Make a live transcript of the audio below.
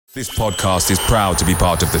This podcast is proud to be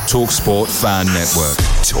part of the TalkSport Fan Network.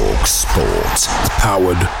 TalkSport.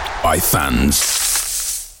 Powered by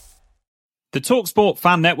fans. The TalkSport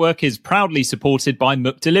Fan Network is proudly supported by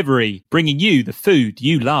McDelivery, bringing you the food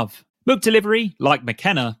you love. McDelivery, like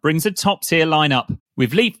McKenna, brings a top-tier lineup.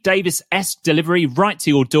 With Leif Davis-esque delivery right to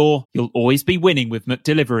your door, you'll always be winning with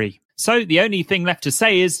McDelivery. So the only thing left to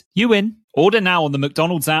say is, you win. Order now on the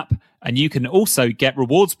McDonald's app, and you can also get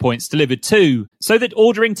rewards points delivered too, so that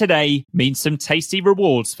ordering today means some tasty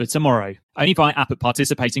rewards for tomorrow. Only via app at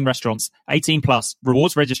participating restaurants. 18 plus.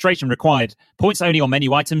 Rewards registration required. Points only on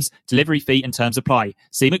menu items. Delivery fee and terms apply.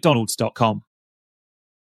 See mcdonalds.com.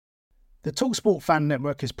 The TalkSport Fan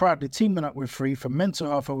Network is proudly teaming up with Free for Mental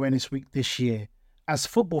Health Awareness Week this year. As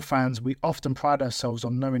football fans, we often pride ourselves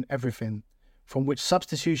on knowing everything, from which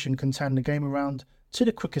substitution can turn the game around to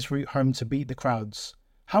the quickest route home to beat the crowds.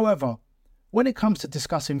 However, when it comes to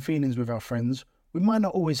discussing feelings with our friends, we might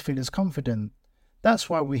not always feel as confident. That's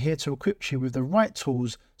why we're here to equip you with the right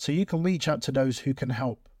tools so you can reach out to those who can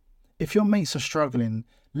help. If your mates are struggling,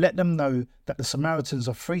 let them know that the Samaritans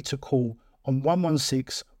are free to call on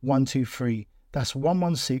 116 123. That's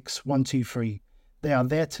 116 123. They are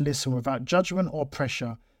there to listen without judgment or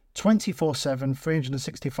pressure, 24/7,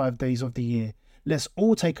 365 days of the year. Let's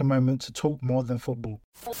all take a moment to talk more than football.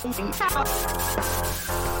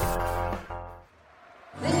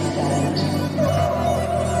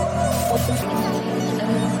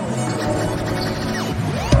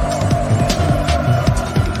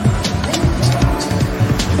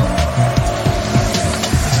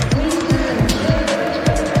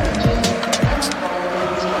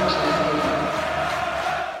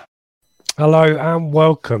 Hello and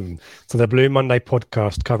welcome to the Blue Monday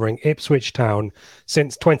podcast covering Ipswich Town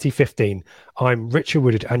since 2015. I'm Richard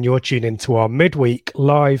Woodard and you're tuned into our midweek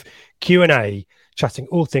live Q&A, chatting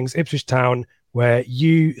all things Ipswich Town, where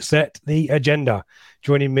you set the agenda.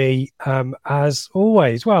 Joining me as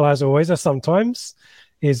sometimes,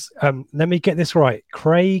 is, let me get this right,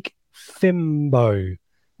 Craig Fimbo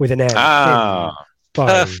with an M.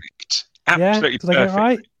 Perfect. Absolutely Did I get it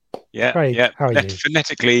right? Yeah, Craig, yeah. how are you?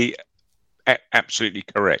 Phonetically, absolutely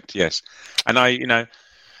correct. Yes, and and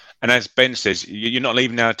as Ben says, you're not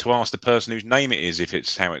leaving now to ask the person whose name it is if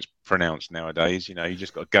it's how it's pronounced nowadays. You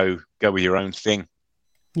just got to go with your own thing.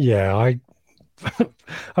 Yeah, I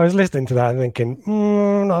was listening to that and thinking,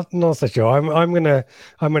 not so sure. I'm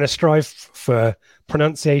gonna strive for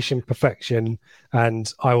pronunciation perfection,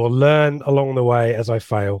 and I will learn along the way as I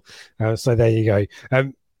fail. So there you go.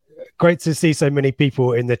 Great to see so many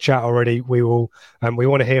people in the chat already. We want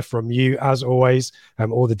to hear from you as always.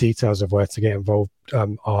 All the details of where to get involved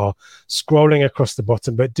are scrolling across the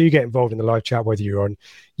bottom, but do get involved in the live chat, whether you're on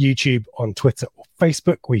YouTube, on Twitter or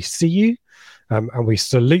Facebook. We see you and we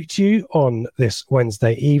salute you on this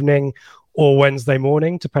Wednesday evening or Wednesday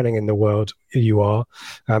morning, depending in the world you are.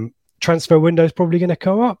 Transfer window is probably going to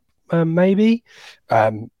come up, maybe.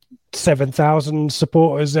 7,000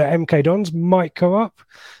 supporters at MK Dons might come up.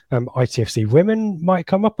 ITFC Women might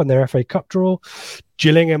come up on their FA Cup draw.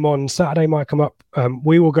 Gillingham on Saturday might come up.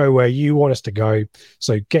 We will go where you want us to go.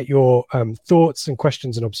 So get your thoughts and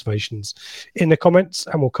questions and observations in the comments,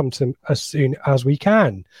 and we'll come to them as soon as we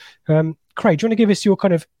can. Craig, do you want to give us your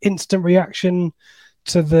kind of instant reaction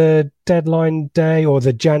to the deadline day or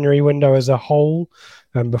the January window as a whole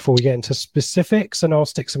before we get into specifics? And I'll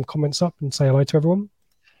stick some comments up and say hello to everyone.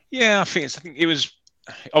 Yeah, I think it was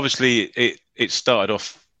obviously it started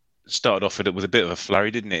off with a bit of a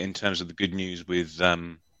flurry, didn't it, in terms of the good news with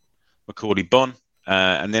Macaulay Bonne,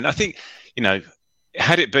 and then I think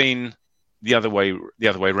had it been the other way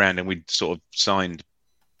around and we'd sort of signed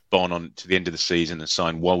Bonne on to the end of the season and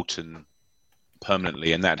signed Walton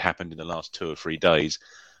permanently, and that happened in the last 2 or 3 days,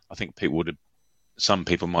 I think some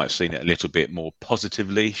people might have seen it a little bit more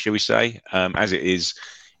positively, shall we say? As it is,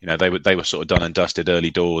 they were sort of done and dusted early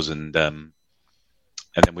doors, and then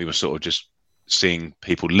we were sort of just seeing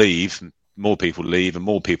people leave, more people leave,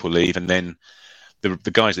 and then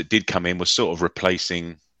the guys that did come in were sort of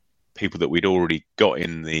replacing people that we'd already got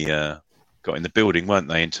in the building, weren't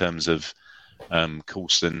they? In terms of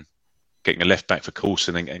Coulson, getting a left back for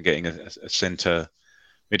Coulson and getting a centre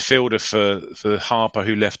midfielder for Harper,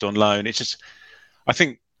 who left on loan. It's just, I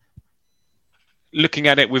think, looking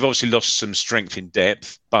at it, we've obviously lost some strength in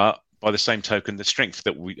depth, but by the same token, the strength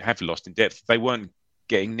that we have lost in depth, they weren't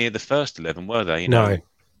getting near the first 11, were they? No.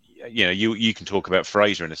 You can talk about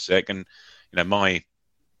Fraser in a sec, and my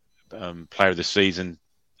player of the season,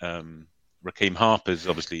 Raheem Harper's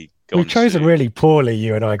obviously gone. We've chosen really poorly,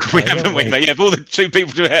 you and I. We haven't, we? Yeah, of all the two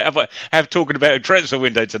people to have talking about a transfer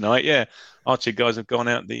window tonight, yeah, our two guys have gone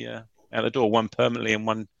out the door, one permanently and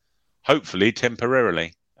one hopefully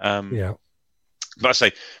temporarily. Yeah. But I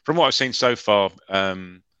say, from what I've seen so far,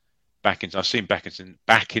 I've seen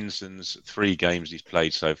Backinson's 3 games he's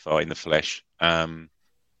played so far in the flesh, and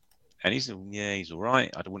he's all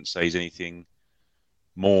right. I wouldn't say he's anything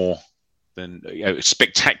more than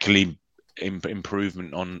spectacularly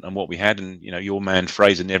improvement on what we had. And your man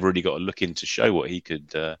Fraser never really got a look in to show what he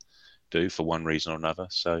could do for one reason or another.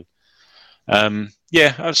 So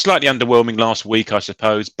slightly underwhelming last week, I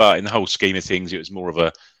suppose. But in the whole scheme of things, it was more of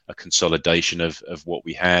a consolidation of what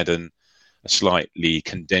we had and a slightly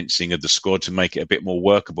condensing of the squad to make it a bit more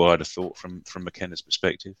workable, I'd have thought, from McKenna's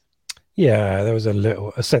perspective. Yeah, there was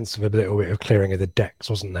a sense of a little bit of clearing of the decks,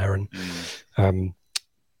 wasn't there? And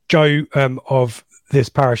Joe of this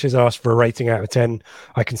parish has asked for a rating out of 10.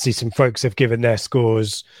 I can see some folks have given their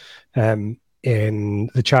scores in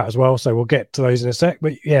the chat as well, so we'll get to those in a sec.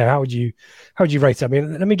 But yeah, how would you rate it? I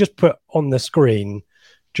mean, let me just put on the screen,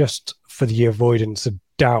 just for the avoidance of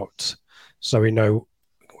doubt, so we know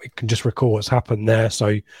we can just recall what's happened there.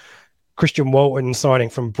 So Christian Walton signing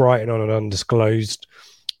from Brighton on an undisclosed.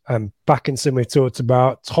 Backinson we've talked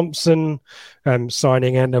about. Thompson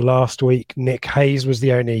signing end of last week. Nick Hayes was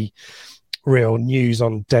the only real news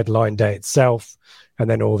on deadline day itself. And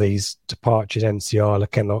then all these departures, NCR,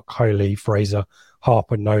 Lekenlock, Holy, Fraser,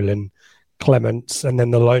 Harper, Nolan, Clements, and then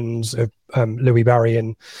the loans of Louis Barry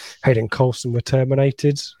and Hayden Coulson were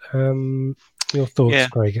terminated. Your thoughts,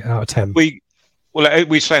 Craig, out of 10?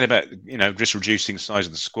 We're saying about, just reducing size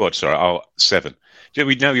of the squad. Sorry, 7.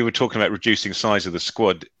 We know you were talking about reducing size of the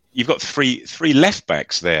squad. You've got three left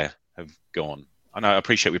backs there have gone. I know, I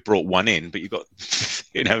appreciate we brought one in, but you've got,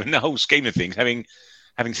 in the whole scheme of things, having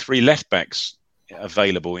 3 left backs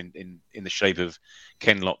available in the shape of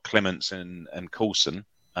Kenlock, Clements, and Coulson,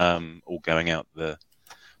 all going out the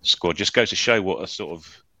squad, just goes to show what a sort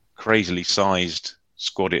of crazily sized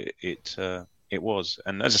squad it was.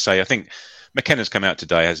 And as I say, I think McKenna's come out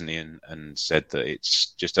today, hasn't he, and said that it's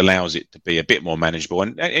just allows it to be a bit more manageable.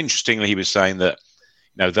 And interestingly, he was saying that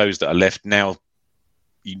those that are left now,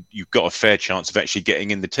 you've got a fair chance of actually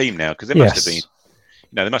getting in the team now, because there must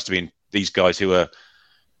have been these guys who are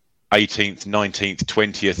 18th, 19th,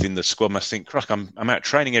 20th in the squad must think, "Cruck, I'm out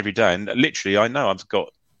training every day, and literally I know I've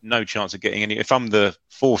got no chance of getting any. If I'm the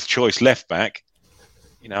 4th choice left back,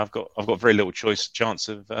 I've got very little chance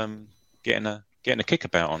of getting a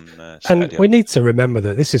kickabout on Saturday." And we need to remember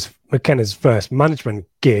that this is McKenna's first management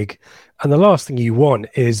gig, and the last thing you want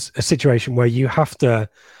is a situation where you have to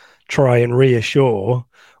try and reassure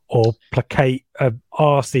or placate a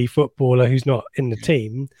RC footballer who's not in the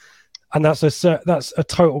team, and that's a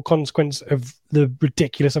total consequence of the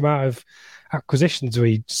ridiculous amount of acquisitions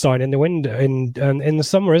we sign in the window in the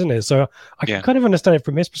summer, isn't it? So I can kind of understand it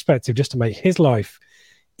from his perspective, just to make his life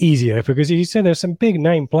easier, because you said there's some big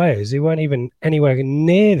name players who weren't even anywhere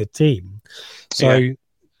near the team. So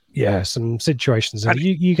some situations.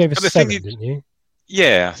 You gave us 7, didn't you?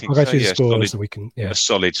 Yeah, I think I'll go through the scores so we can. A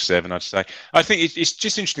solid 7, I'd say. I think it's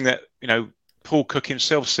just interesting that Paul Cook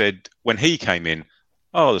himself said when he came in,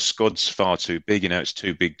 "Oh, the squad's far too big. It's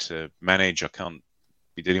too big to manage. I can't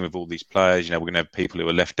be dealing with all these players. We're going to have people who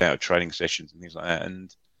are left out of training sessions and things like that."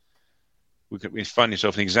 And we find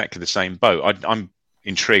yourself in exactly the same boat. I'm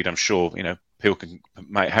intrigued. I'm sure people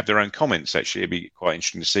might have their own comments. Actually, it'd be quite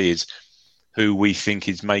interesting to see is who we think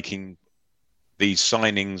is making these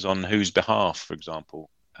signings on whose behalf. For example,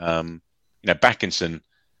 Backinson.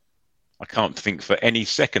 I can't think for any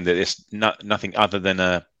second that it's nothing other than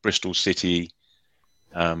a Bristol City,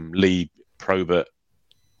 Lee Probert,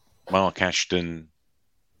 Mark Ashton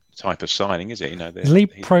type of signing, is it? Lee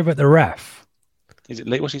Probert, the ref. Is it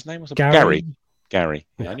Lee? What's his name? Gary. Gary.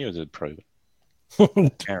 Yeah, I knew it was a Probert.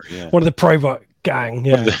 Gary, yeah. One of the Probert gang.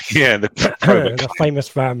 Yeah. The Probert the famous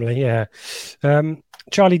family. Yeah.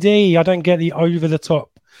 Charlie D. I don't get the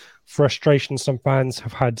over-the-top frustration some fans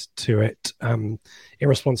have had to it in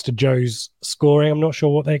response to Joe's scoring. I'm not sure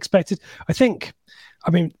what they expected.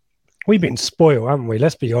 We've been spoiled, haven't we?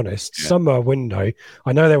 Let's be honest. Yeah. Summer window.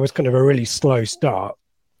 I know there was kind of a really slow start,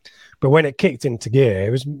 but when it kicked into gear, it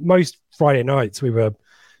was most Friday nights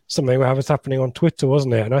something was happening on Twitter,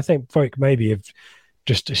 wasn't it? And I think folk maybe have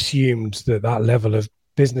just assumed that level of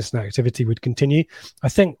business and activity would continue. I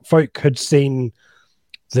think folk had seen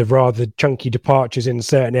the rather chunky departures in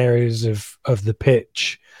certain areas of the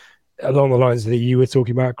pitch along the lines that you were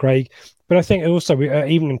talking about, Craig. But I think also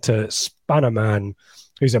even into Spannerman,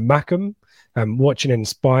 who's at Mackham, watching and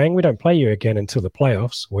spying. We don't play you again until the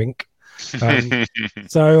playoffs. Wink.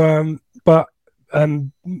 But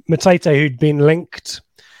Matete, who'd been linked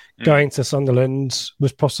going to Sunderland,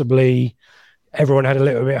 was possibly, everyone had a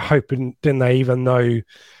little bit of hope, didn't they? Even though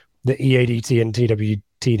the EADT and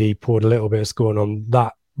TWTD poured a little bit of scorn on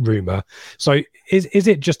that rumour. So is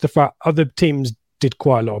it just the fact other teams did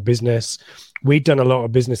quite a lot of business? We'd done a lot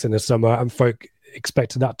of business in the summer, and folk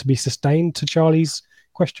expected that to be sustained, to Charlie's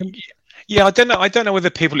question? Yeah, I don't know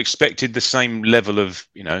whether people expected the same level of,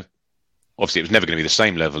 obviously it was never going to be the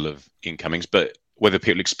same level of incomings, but whether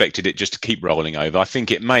people expected it just to keep rolling over. I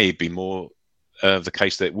think it may be more the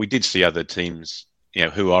case that we did see other teams,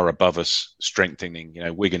 who are above us strengthening.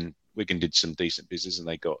 Wigan did some decent business and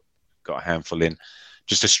they got a handful in,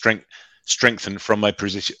 just to strengthen from a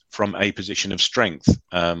position of strength.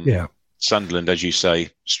 Sunderland, as you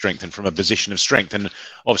say, strengthened from a position of strength, and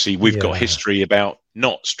obviously we've got history about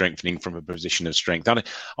not strengthening from a position of strength. And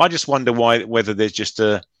I just wonder whether there's just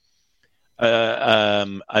an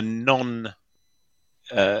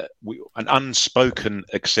unspoken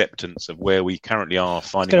acceptance of where we currently are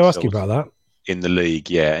finding ourselves. Ask you about that in the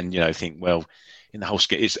league, and think, well, in the whole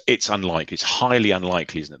scheme, it's unlikely, it's highly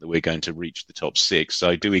unlikely, isn't it, that we're going to reach the top six?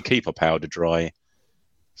 So do we keep our powder dry,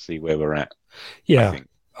 see where we're at?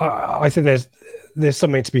 I think there's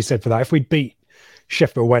something to be said for that. If we beat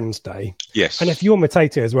Sheffield Wednesday, yes, and if you're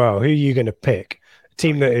Mateta as well, who are you going to pick? A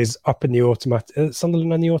team that is up in the automatic,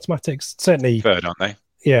 Sunderland and the automatics, certainly third, aren't they?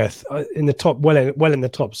 Yes, in the top, well in the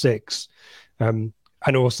top six, and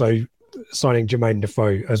also signing Jermaine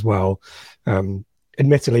Defoe as well.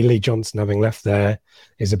 Admittedly, Lee Johnson having left there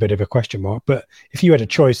is a bit of a question mark. But if you had a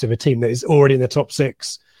choice of a team that is already in the top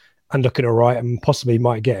six and looking all right and possibly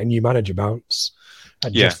might get a new manager bounce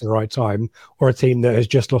at just the right time, or a team that has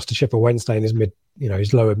just lost to Sheffield Wednesday and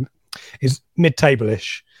is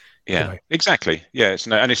mid-table-ish. Yeah, exactly. Yeah,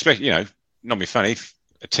 and especially, not be funny,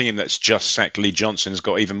 a team that's just sacked Lee Johnson's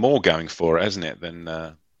got even more going for it, hasn't it, than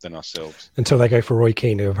ourselves? Until they go for Roy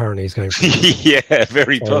Keane, who apparently is going for yeah,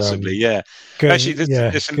 very possibly, yeah. Actually,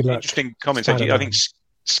 there's some interesting comments. I think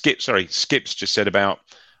Skips just said about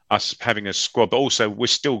us having a squad, but also we're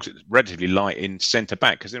still relatively light in centre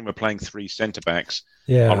back, because then we're playing three centre backs.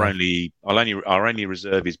 Our only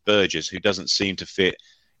reserve is Burgess, who doesn't seem to fit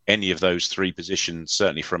any of those three positions,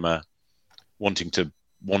 certainly from a wanting to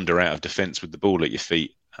wander out of defence with the ball at your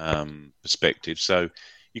feet perspective. So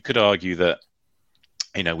you could argue that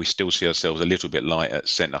we still see ourselves a little bit light at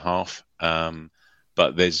centre half,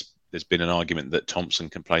 but there's been an argument that Thompson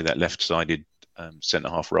can play that left-sided centre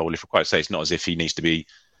half role. If we're quite say, it's not as if he needs to be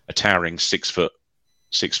a towering 6'3",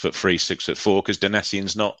 6'4", because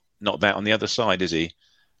Donatian's not that on the other side, is he?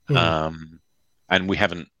 And we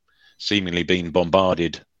haven't seemingly been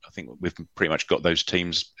bombarded. I think we've pretty much got those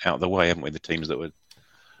teams out of the way, haven't we? The teams that would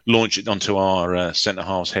launch it onto our centre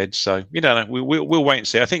half's heads. So we'll wait and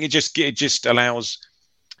see. I think it just allows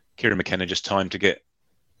Kieran McKenna just time to get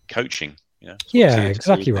coaching.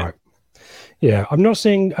 Exactly right. Yeah, I'm not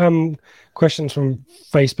seeing questions from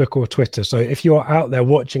Facebook or Twitter. So if you're out there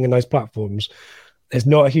watching in those platforms, there's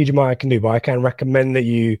not a huge amount I can do, but I can recommend that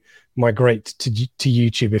you migrate to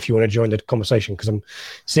YouTube if you want to join the conversation, because I'm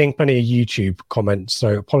seeing plenty of YouTube comments.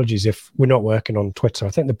 So apologies if we're not working on Twitter. I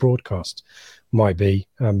think the broadcast might be,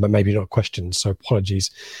 but maybe not questions. So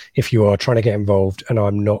apologies if you are trying to get involved and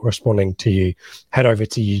I'm not responding to you. Head over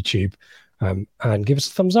to YouTube and give us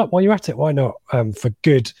a thumbs up while you're at it. Why not? For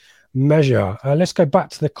good measure. Let's go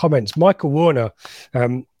back to the comments. Michael Warner,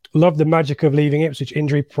 love the magic of leaving Ipswich.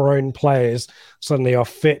 Injury-prone players suddenly are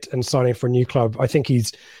fit and signing for a new club. I think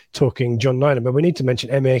he's talking John Nyland, but we need to mention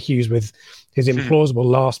Emir Hughes with his implausible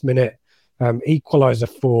last-minute equaliser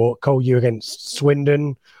for Cole U against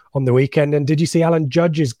Swindon on the weekend. And did you see Alan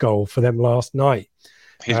Judge's goal for them last night?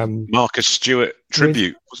 His Marcus Stewart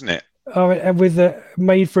tribute, wasn't it? And with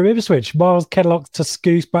made from Ipswich, Miles Kedlock to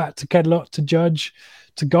Scouse, back to Kedlock to Judge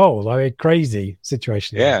to goal. I mean, crazy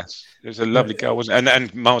situation. Yes, it was a lovely goal, wasn't it?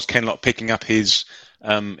 And Miles Kenlock picking up his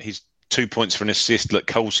 2 points for an assist that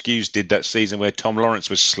Cole Skews did that season, where Tom Lawrence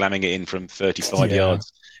was slamming it in from 35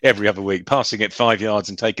 yards every other week, passing it 5 yards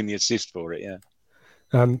and taking the assist for it. Yeah.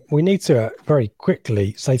 We need to very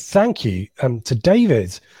quickly say thank you to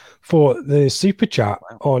David for the super chat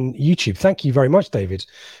on YouTube. Thank you very much, David.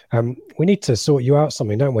 We need to sort you out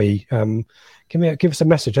something, don't we? Give us a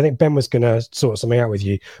message. I think Ben was going to sort something out with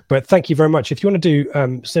you, but thank you very much. If you want to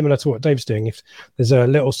do similar to what Dave's doing, if there's a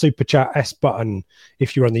little super chat S button,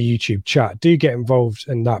 if you're on the YouTube chat, do get involved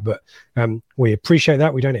in that. But we appreciate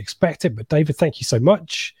that. We don't expect it, but David, thank you so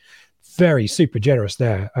much. Very super generous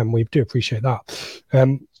there, and we do appreciate that.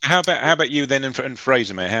 How about you then, and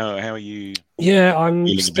Fraser, mate? How are you? Yeah, I'm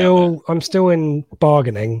still in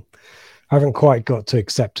bargaining. I haven't quite got to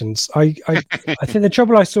acceptance. I think the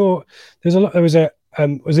trouble I saw, was it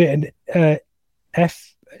an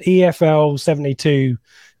EFL 72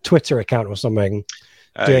 Twitter account or something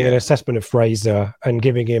doing an assessment of Fraser and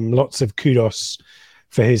giving him lots of kudos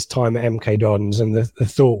for his time at MK Dons, and the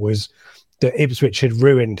thought was that Ipswich had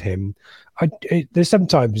ruined him. There's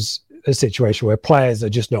sometimes a situation where players are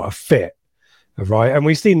just not a fit, right? And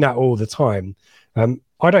we've seen that all the time.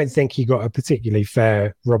 I don't think he got a particularly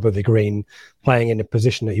fair rub of the green playing in the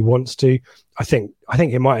position that he wants to. I think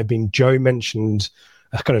it might have been Joe mentioned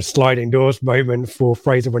a kind of sliding doors moment for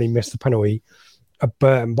Fraser when he missed the penalty at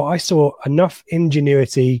Burton, but I saw enough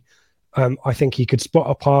ingenuity. I think he could spot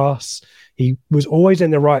a pass. He was always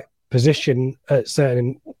in the right position at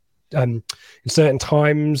certain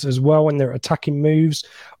times as well when they're attacking moves.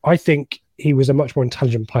 I think he was a much more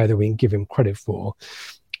intelligent player than we can give him credit for.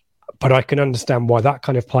 But I can understand why that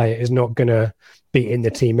kind of player is not going to be in the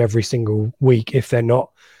team every single week if they're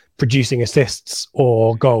not producing assists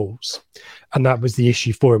or goals. And that was the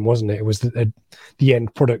issue for him, wasn't it? It was that the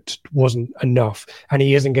end product wasn't enough. And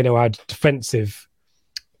he isn't going to add defensive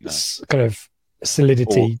kind of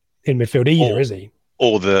solidity in midfield either, is he?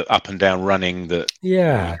 Or the up and down running that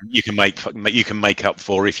you can make up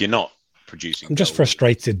for if you're not producing. I'm just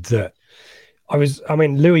frustrated that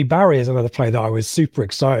Louis Barry is another player that I was super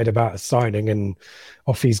excited about signing, and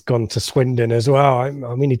off he's gone to Swindon as well.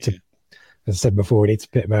 We need to, as I said before, we need to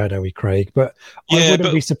pit Murdo, Craig. But I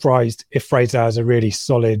wouldn't be surprised if Fraser has a really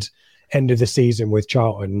solid end of the season with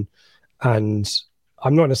Charlton. And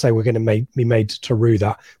I'm not going to say we're going to be made to rue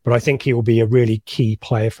that, but I think he will be a really key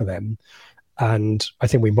player for them. And I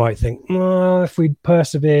think we might think, if we'd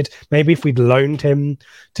persevered, maybe if we'd loaned him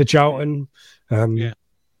to Charlton.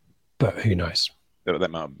 But who knows? That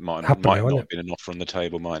might not have been an offer on the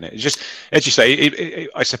table, mightn't it? It's just, as you say,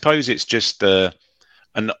 I suppose it's just an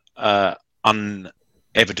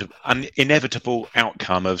inevitable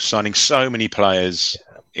outcome of signing so many players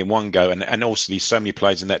in one go, and also so many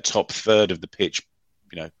players in that top third of the pitch,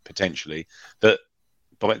 potentially, that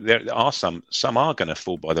but there are some are going to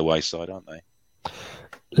fall by the wayside, aren't they?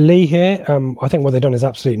 Lee here, I think what they've done is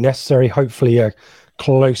absolutely necessary. Hopefully a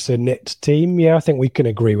closer knit team. Yeah, I think we can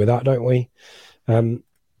agree with that, don't we?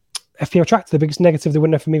 FPL Track, the biggest negative of the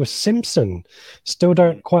window for me was Simpson. Still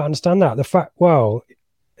don't quite understand that. The fact,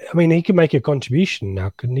 he could make a contribution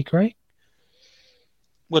now, couldn't he, Craig?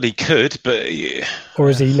 Well, he could, but or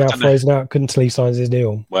is he now frozen out until he signs his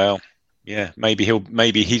deal? Well, yeah, maybe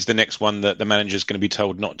he's the next one that the manager's going to be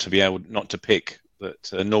told not to pick.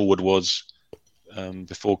 That Norwood was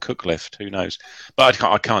before Cook left. Who knows? But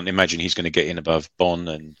I can't imagine he's going to get in above Bonn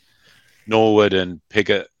and Norwood and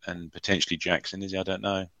Pigott and potentially Jackson. Is he? I don't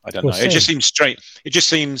know. It just seems straight. It just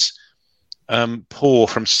seems poor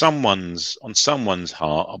from someone's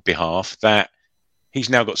behalf that he's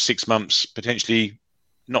now got 6 months potentially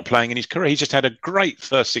not playing in his career. He's just had a great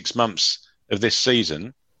first 6 months of this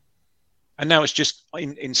season, and now it's just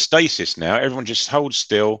in stasis. Now everyone just holds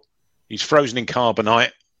still. He's frozen in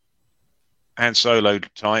carbonite and solo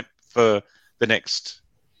type for the next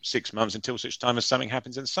 6 months until such time as something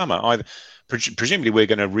happens in summer. Presumably we're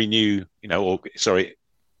going to renew,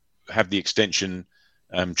 have the extension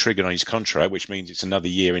triggered on his contract, which means it's another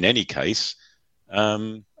year in any case.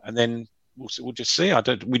 And then we'll just see.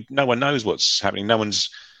 No one knows what's happening. No one's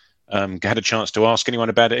had a chance to ask anyone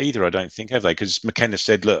about it either, I don't think, have they? Because McKenna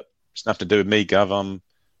said, look, it's nothing to do with me, Gov.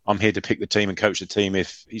 I'm here to pick the team and coach the team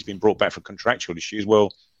if he's been brought back for contractual issues.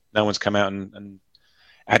 Well, no one's come out and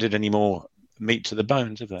added any more meat to the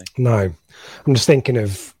bones, have they? No. I'm just thinking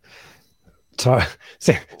of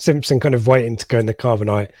Simpson kind of waiting to go in the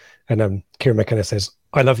carbonite, and Kieran McKenna says,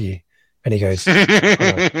 I love you. And he goes,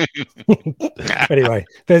 anyway,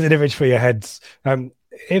 there's an image for your heads.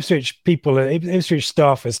 Ipswich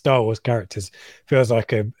staff as Star Wars characters feels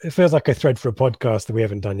like a thread for a podcast that we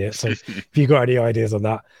haven't done yet. So if you've got any ideas on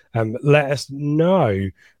that, let us know.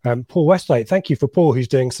 Paul Westlake, thank you for Paul, who's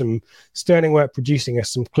doing some sterling work producing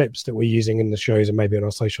us some clips that we're using in the shows and maybe on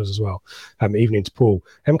our socials as well. Evening to Paul.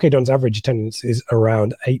 MK Don's average attendance is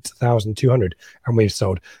around 8,200, and we've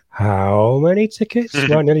sold how many tickets?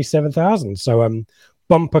 Well, nearly 7,000. So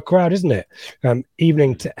bumper crowd, isn't it?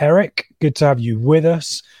 Evening to Eric. Good to have you with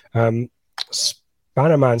us.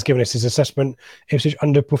 Spannerman's given us his assessment. Ipswich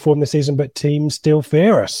underperformed this season, but teams still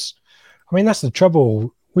fear us. I mean, that's the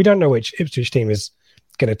trouble. We don't know which Ipswich team is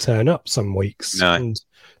going to turn up some weeks. No. And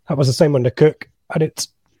that was the same under Cook, and it's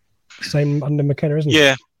the same under McKenna, isn't it?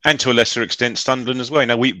 Yeah, and to a lesser extent, Sunderland as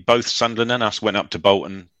well. We both, Sunderland and us, went up to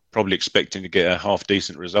Bolton, probably expecting to get a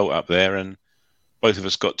half-decent result up there, and both of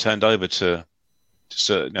us got turned over to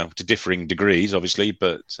differing degrees, obviously,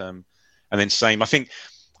 but and then same.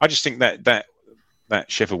 I just think that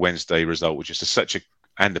Sheffield Wednesday result was just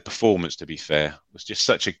and the performance, to be fair, was just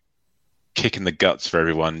such a kick in the guts for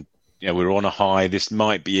everyone. we're on a high. This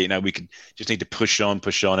might be, we could just need to push on.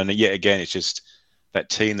 And yet again, it's just that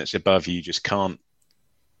team that's above you just can't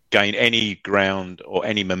gain any ground or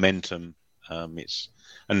any momentum.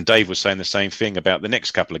 And Dave was saying the same thing about the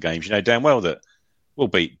next couple of games. You know damn well that we'll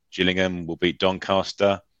beat Gillingham, we'll beat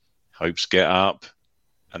Doncaster, hopes get up,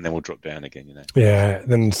 and then we'll drop down again, Yeah,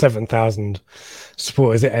 then 7,000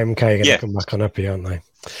 supporters at MK are going to come back on up here, aren't they?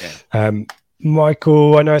 Yeah.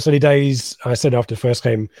 Michael, I know it's early days. I said after the first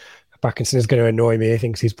game, Backinson is going to annoy me. He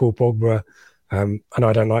thinks he's Paul Pogba, and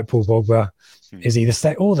I don't like Paul Pogba. Is he the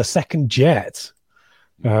second Jet?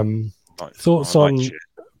 Thoughts on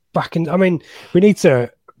Backinson? I mean, we need to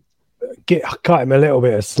cut him a little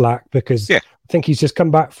bit of slack because I think he's just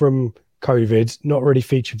come back from COVID, not really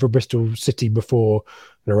featured for Bristol City before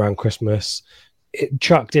and around Christmas. It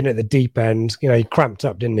chucked in at the deep end. He cramped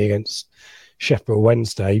up, didn't he, against Sheffield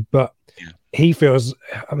Wednesday? But he feels,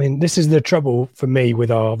 I mean, this is the trouble for me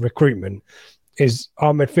with our recruitment, is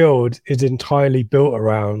our midfield is entirely built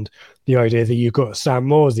around the idea that you've got Sam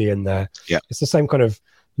Morsy in there. Yeah. It's the same kind of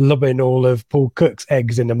lobbing all of Paul Cook's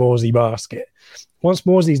eggs in the Morsy basket. Once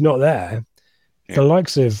Morsy's not there, the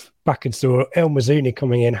likes of Backinson or El Mazzuni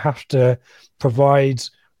coming in have to provide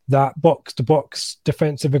that box-to-box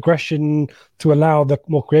defensive aggression to allow the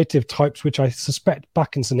more creative types, which I suspect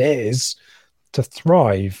Backinson is, to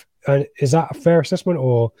thrive. Is that a fair assessment?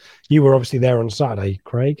 Or you were obviously there on Saturday,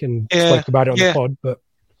 Craig, and spoke about it on the pod. But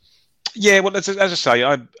well, as I say,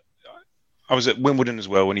 I was at Wimbledon as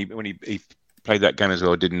well when he played that game as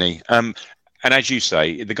well, didn't he? And as you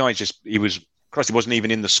say, the guy he wasn't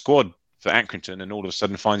even in the squad for Accrington, and all of a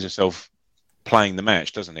sudden finds himself playing the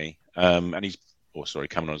match, doesn't he? And he's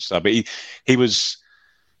coming on sub, but he was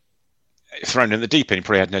thrown in the deep end. He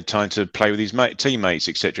probably hadn't had time to play with his teammates,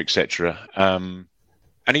 etc., etc.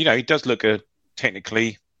 And he does look a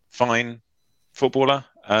technically fine footballer,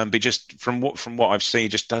 but just from what I've seen, he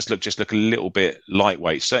just does look a little bit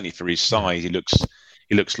lightweight. Certainly for his size, he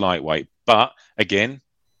looks lightweight. But again,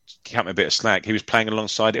 cut me a bit of slack. He was playing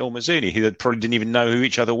alongside El Mazzuni, who probably didn't even know who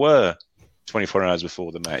each other were 24 hours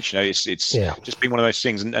before the match. It's just been one of those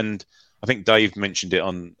things. And I think Dave mentioned it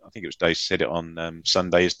on. I think it was Dave said it on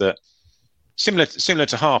Sunday. Is that similar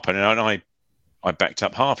to Harper? And I backed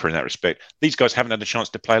up Harper in that respect. These guys haven't had a chance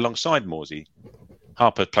to play alongside Morsy.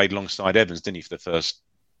 Harper played alongside Evans, didn't he, for the first,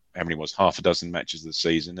 half a dozen matches of the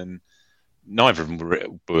season, and neither of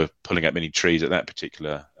them were pulling up many trees at that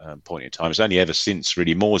particular point in time. It's only ever since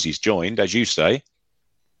really Morsy's joined, as you say,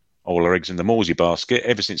 all our eggs in the Morsy basket.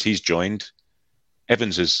 Ever since he's joined,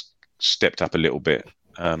 Evans has stepped up a little bit.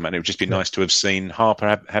 And it would just be nice to have seen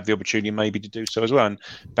Harper have the opportunity maybe to do so as well. And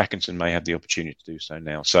Backinson may have the opportunity to do so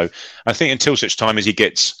now. So I think until such time as he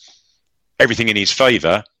gets everything in his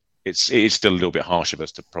favour, it is still a little bit harsh of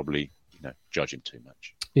us to probably judge him too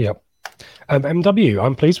much. Yeah. MW,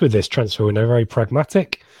 I'm pleased with this transfer. We're very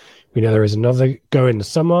pragmatic. We know there is another go in the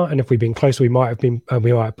summer, and if we'd been closer, we might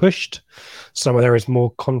have pushed. There is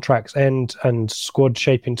more contracts and squad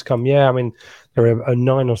shaping to come. Yeah, I mean, there are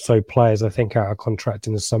 9 or so players I think out of contract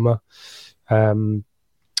in the summer. But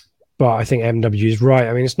I think MW is right.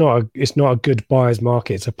 I mean, it's not a good buyer's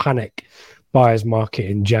market. It's a panic buyer's market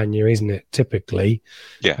in January, isn't it? Typically,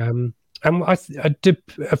 yeah. And I did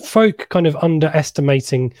folk kind of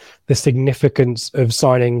underestimating the significance of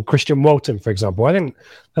signing Christian Walton, for example. I think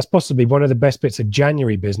that's possibly one of the best bits of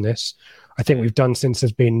January business I think we've done since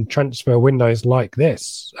there's been transfer windows like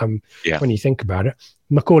this. When you think about it,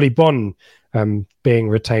 Macaulay Bonne being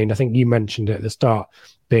retained. I think you mentioned it at the start,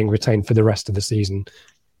 being retained for the rest of the season.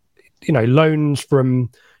 Loans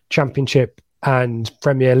from Championship and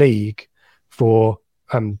Premier League for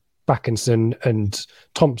Backinson and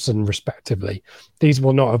Thompson, respectively. These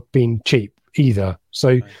will not have been cheap either.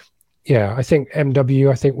 So, I think MW.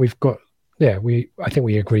 I think we've got. I think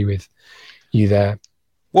we agree with you there.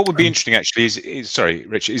 What would be interesting, actually, is sorry,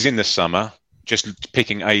 Rich, is in the summer, just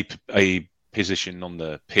picking a position on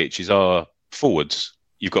the pitch, is our forwards.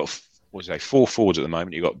 You've got 4 forwards at the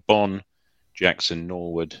moment. You've got Bonne, Jackson,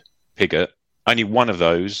 Norwood, Pigott. Only one of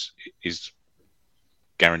those is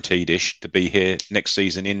guaranteed-ish to be here next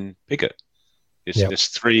season in Pigott. There's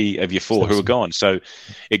 3 of your 4 who are gone. So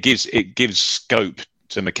it gives scope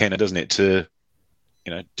to McKenna, doesn't it? To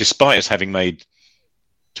despite us having made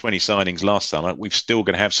 20 signings last summer, we've still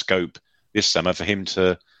going to have scope this summer for him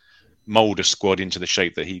to mould a squad into the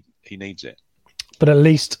shape that he needs it. But at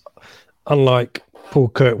least, unlike Paul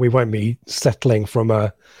Cook, we won't be settling from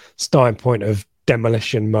a starting point of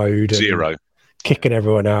demolition mode. 0. Kicking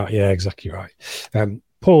everyone out. Yeah, exactly right.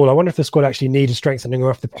 Paul, I wonder if the squad actually needs strengthening,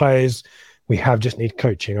 or if the players we have just need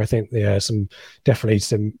coaching. I think some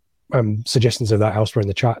suggestions of that elsewhere in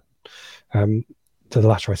the chat To the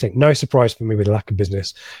latter, I think. No surprise for me with the lack of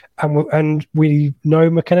business. And we know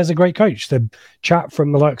McKenna's a great coach. The chat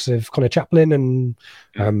from the likes of Connor Chaplin and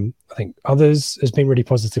I think others has been really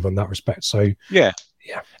positive on that respect. So yeah.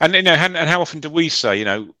 And and how often do we say,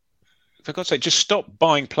 for God's sake, just stop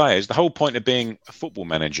buying players? The whole point of being a football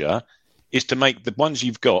manager is to make the ones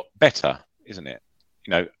you've got better, isn't it?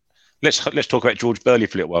 Let's talk about George Burley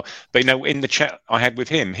for a little while. But in the chat I had with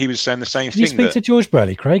him, he was saying the same thing. You speak to George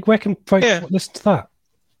Burley, Craig. Where can folks listen to that?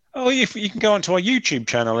 Oh, you can go onto our YouTube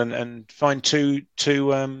channel and find two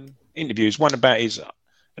interviews. One about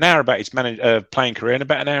an hour about his playing career, and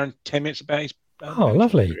about an hour and 10 minutes about his.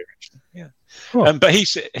 Lovely. Career, yeah. Oh. But he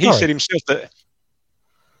said himself that.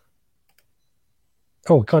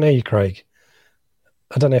 Oh, can't hear you, Craig.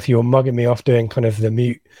 I don't know if you were mugging me off doing kind of the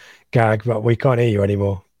mute gag, but we can't hear you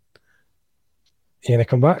anymore. You gonna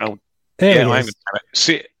come back? Oh, yeah,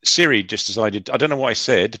 Siri just decided. I don't know what I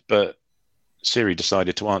said, but Siri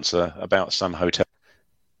decided to answer about some hotel.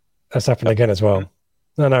 That's happened again as well.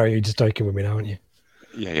 No, you're just joking with me now, aren't you?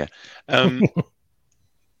 Yeah.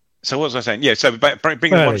 So what was I saying? Yeah, so bring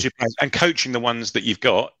the ones you play and coaching the ones that you've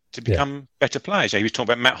got to become better players. He was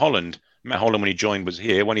talking about Matt Holland. Matt Holland, when he joined, was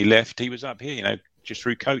here. When he left, he was up here. Just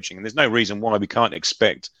through coaching. And there's no reason why we can't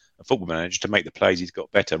expect a football manager to make the plays he's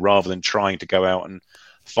got better, rather than trying to go out and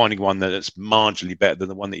finding one that's marginally better than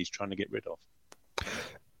the one that he's trying to get rid of.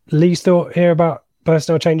 Lee's thought here about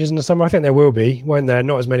personnel changes in the summer. I think there will be, won't there?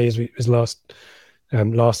 Not as many as last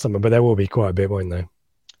summer, but there will be quite a bit, won't there?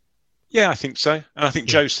 Yeah, I think so. And I think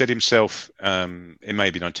Joe said himself, it may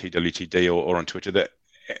have been on TWTD or on Twitter, that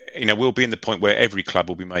we'll be in the point where every club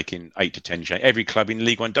will be making 8 to 10 changes. Every club in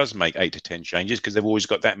League One does make 8 to 10 changes because they've always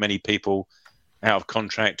got that many people out of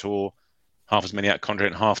contract, or half as many out of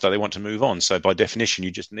contract and half that they want to move on. So by definition, you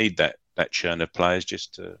just need that churn of players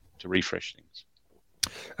just to refresh things.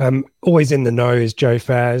 Always in the know is Joe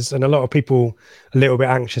Fairs, and a lot of people a little bit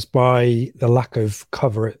anxious by the lack of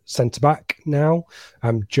cover at centre-back now.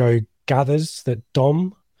 Joe gathers that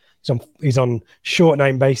Dom, he's on short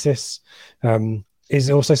name basis, is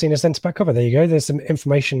also seen as centre-back cover. There you go. There's some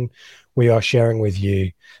information we are sharing with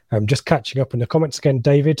you. Just catching up in the comments again,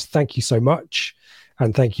 David, thank you so much.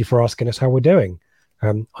 And thank you for asking us how we're doing.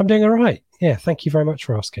 I'm doing all right. Yeah, thank you very much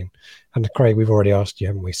for asking. And Craig, we've already asked you,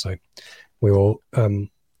 haven't we? So we will,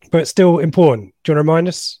 but still important. Do you want to remind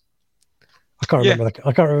us? I can't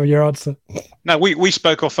remember your answer. No, we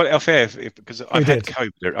spoke off air because I've had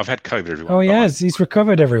COVID. I've had COVID, everyone. Oh, yes, he's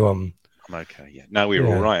recovered, everyone. I'm okay. Yeah, no, we were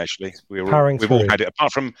all right actually. We've all had it.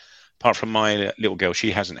 Apart from my little girl,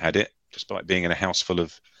 she hasn't had it, despite being in a house full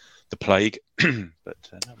of the plague. But no,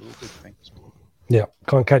 we're all good. Thanks. Yeah,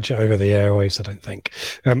 can't catch it over the airwaves, I don't think.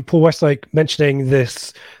 Paul Westlake mentioning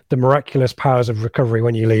the miraculous powers of recovery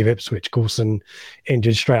when you leave Ipswich. Coulson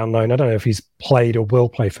injured straight on loan. I don't know if he's played or will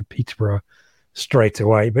play for Peterborough straight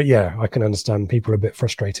away, but yeah, I can understand people are a bit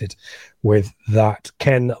frustrated with that.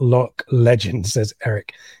 Ken Lock legend, says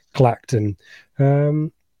Eric Clacton.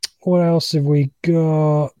 What else have we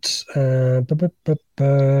got?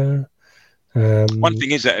 One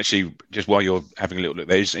thing is that actually, just while you're having a little look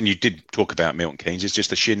there, and you did talk about Milton Keynes, it's just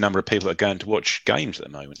the sheer number of people that are going to watch games at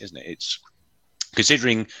the moment, isn't it? It's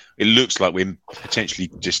considering it looks like we're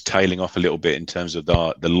potentially just tailing off a little bit in terms of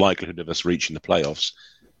the likelihood of us reaching the playoffs,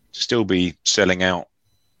 to still be selling out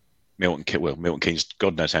Milton Keynes,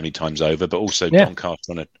 God knows how many times over, but also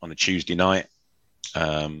Doncaster on a Tuesday night.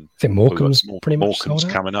 I think Morecambe's pretty much sold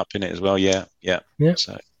out. Coming up in it as well. Yeah.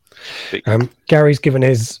 So, Gary's given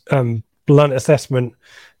his blunt assessment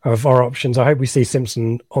of our options. I hope we see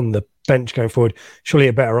Simpson on the bench going forward. Surely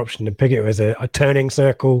a better option than Piggott as a turning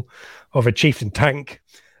circle of a Chieftain tank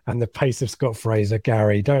and the pace of Scott Fraser.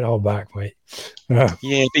 Gary, don't hold back, mate. Yeah,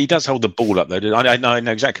 but he does hold the ball up though. I know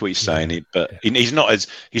exactly what he's saying, but he's not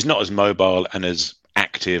as mobile and as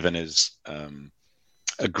active and as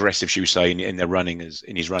aggressive, should we say, in his running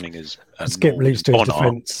as Skip leaps to his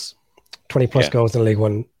defence. 20 plus goals in League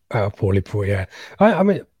One. Poorly. Yeah, I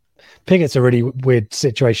mean, Piggott's a really weird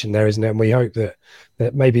situation there, isn't it? And we hope that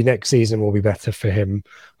maybe next season will be better for him.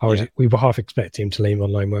 We were half expecting him to leave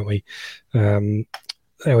on loan, weren't we?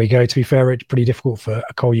 There we go. To be fair, it's pretty difficult for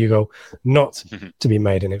a Cole Hugo not to be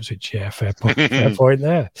made in Ipswich. Yeah, fair point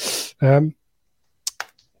there.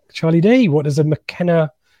 Charlie D, what does a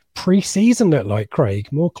McKenna pre-season look like,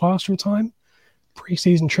 Craig? More classroom time?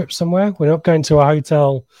 Pre-season trip somewhere? We're not going to a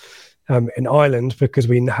hotel in Ireland because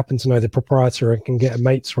we happen to know the proprietor and can get a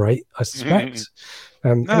mate's rate, I suspect.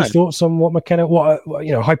 Any thoughts on what McKenna,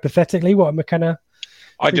 hypothetically, what McKenna...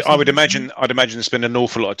 I'd imagine spend an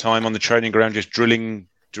awful lot of time on the training ground just drilling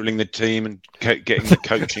drilling the team and getting the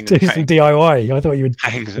coaching. Do some DIY. I thought you would.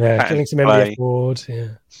 Drilling some MDF board.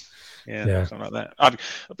 Yeah, something like that.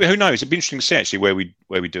 But who knows? It'd be interesting to see actually where we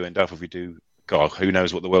do end up if we do. God, who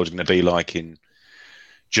knows what the world's going to be like in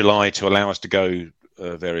July to allow us to go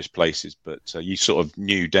various places. But you sort of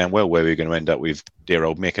knew damn well where we were going to end up with dear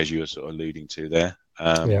old Mick, as you were sort of alluding to there.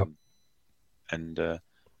 And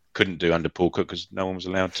couldn't do under Paul Cook because no one was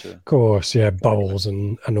allowed to. Of course, bowls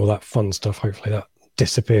and all that fun stuff. Hopefully that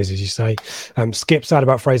disappears, as you say. Skip sad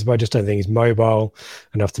about Fraser, but I just don't think he's mobile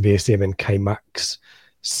enough to be a CMNK Max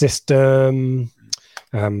system.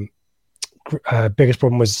 Biggest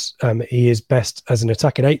problem was he is best as an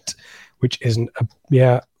attacking 8, which isn't.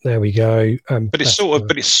 There we go. But it's sort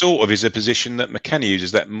of is a position that McKenna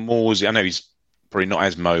uses. That Morsy, I know he's probably not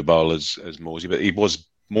as mobile as Morsy, but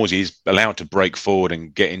Morsy is allowed to break forward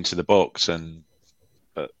and get into the box.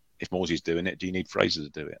 But if Morsy's doing it, do you need Fraser to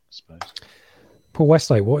do it? I suppose. Paul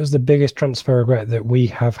Westlake, what is the biggest transfer regret that we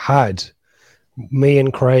have had? Me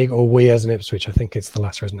and Craig, or we as an Ipswich? I think it's the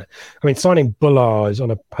latter, isn't it? I mean, signing Bullard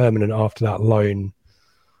on a permanent after that loan.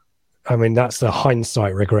 I mean, that's the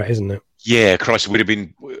hindsight regret, isn't it? Yeah, Christ, we'd have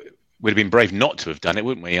been brave not to have done it,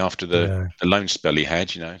 wouldn't we? After the loan spell he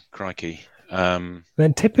had, crikey.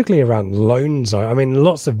 Then typically around loans, I mean,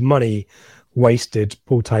 lots of money wasted.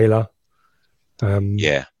 Paul Taylor.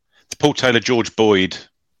 The Paul Taylor, George Boyd.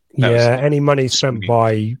 Any money spent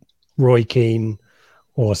by Roy Keane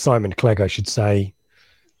or Simon Clegg, I should say,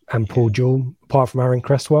 and Paul Jewell, apart from Aaron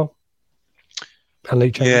Cresswell and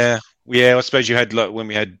Luke Chambers. Yeah. I suppose you had when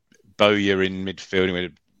we had Bowyer in midfield, and we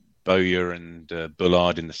had Bowyer and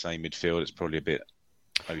Bullard in the same midfield. It's probably a bit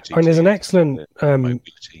OTT. And there's an excellent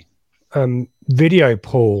video,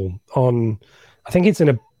 Paul, on. I think it's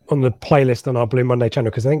on the playlist on our Blue Monday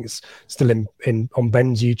channel because I think it's still in on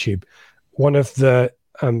Ben's YouTube. One of the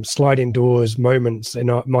sliding doors moments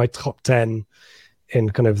in my top 10 in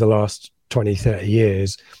kind of the last 20, 30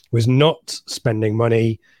 years was not spending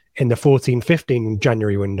money in the 14-15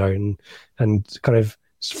 January window and kind of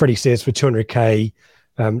Freddie Sears for 200k,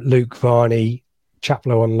 Luke Varney,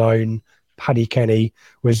 Chaplow on loan, Paddy Kenny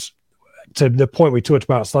was to the point we talked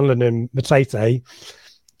about Sunderland and Matete.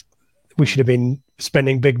 We should have been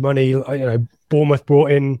spending big money. Bournemouth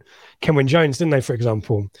brought in Kenwyne Jones, didn't they, for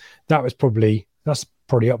example? That's probably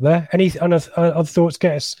up there. Any other thoughts,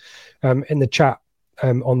 get us in the chat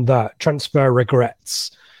on that. Transfer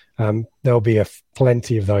regrets. There'll be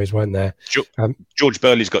plenty of those, won't there? George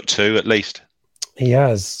Burley's got 2 at least. He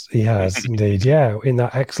has indeed. Yeah, in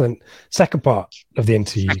that excellent second part of the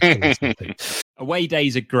interview. Away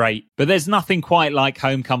days are great, but there's nothing quite like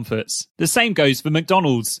home comforts. The same goes for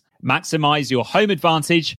McDonald's. Maximise your home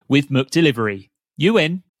advantage with McDelivery. You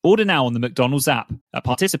in? Order now on the McDonald's app. At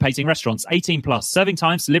participating restaurants, 18 plus, serving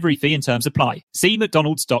times, delivery fee and terms apply. See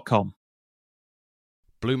mcdonalds.com.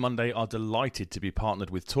 Blue Monday are delighted to be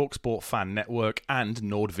partnered with TalkSport Fan Network and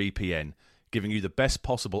NordVPN, giving you the best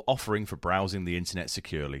possible offering for browsing the internet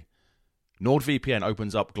securely. NordVPN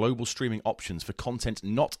opens up global streaming options for content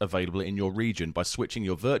not available in your region by switching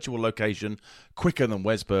your virtual location quicker than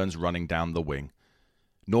Wes Burns running down the wing.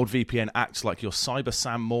 NordVPN acts like your cyber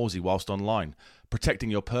Sam Morsy whilst online,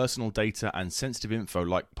 protecting your personal data and sensitive info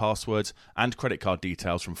like passwords and credit card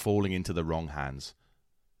details from falling into the wrong hands.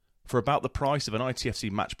 For about the price of an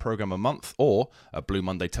ITFC match program a month or a Blue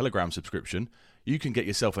Monday Telegram subscription, you can get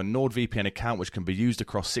yourself a NordVPN account which can be used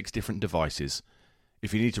across 6 different devices.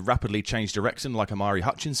 If you need to rapidly change direction like Amari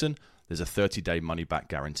Hutchinson, there's a 30-day money-back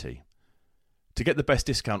guarantee. To get the best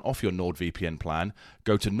discount off your NordVPN plan,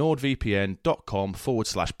 go to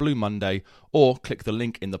nordvpn.com/Blue Monday or click the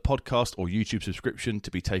link in the podcast or YouTube subscription to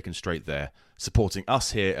be taken straight there, supporting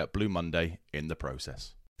us here at Blue Monday in the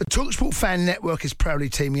process. The TalkSport Fan Network is proudly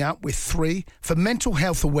teaming up with 3 for Mental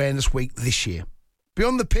Health Awareness Week this year.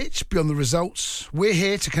 Beyond the pitch, beyond the results, we're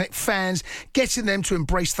here to connect fans, getting them to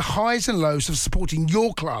embrace the highs and lows of supporting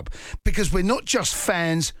your club, because we're not just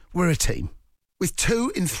fans, we're a team. With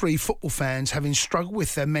 2 in 3 football fans having struggled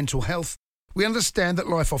with their mental health, we understand that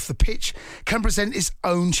life off the pitch can present its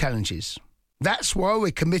own challenges. That's why we're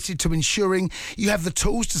committed to ensuring you have the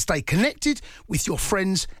tools to stay connected with your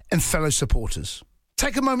friends and fellow supporters.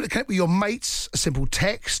 Take a moment to connect with your mates. A simple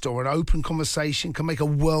text or an open conversation can make a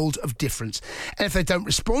world of difference. And if they don't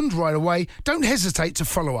respond right away, don't hesitate to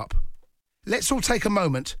follow up. Let's all take a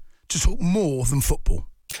moment to talk more than football.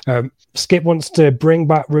 Skip wants to bring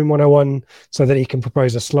back Room 101 so that he can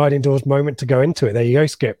propose a sliding doors moment to go into it. There you go,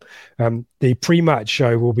 Skip. The pre-match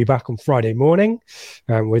show will be back on Friday morning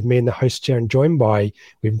with me and the host chair, and joined by,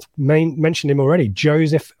 we've mentioned him already,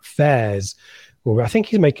 Joseph Fares. Well, I think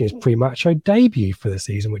he's making his pre-match show debut for the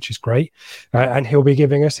season, which is great. And he'll be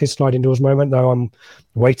giving us his sliding doors moment, though I'm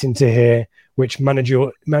waiting to hear which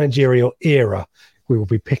managerial era we will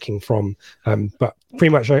be picking from. But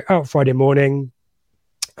pre-match show out Friday morning.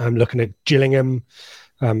 I'm looking at Gillingham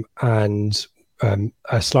and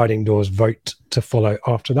a sliding doors vote to follow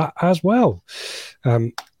after that as well.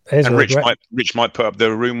 And Rich might put up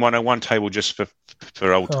the Room 101 table just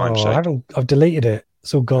for old time's sake. I've deleted it.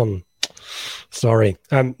 It's all gone. Sorry.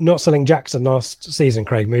 Not selling Jackson last season,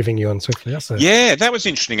 Craig, moving you on swiftly. Yeah, that was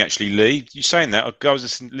interesting, actually, Lee. You saying that. I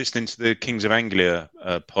was listening to the Kings of Anglia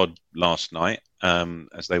pod last night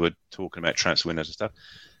as they were talking about transfer windows and stuff.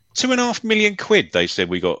 £2.5 million they said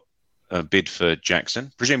we got a bid for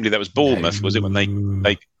Jackson. Presumably that was Bournemouth, was it, when they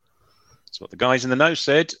that's what the guys in the know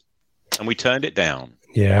said, and we turned it down.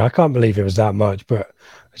 Yeah, I can't believe it was that much, but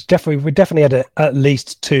we definitely had at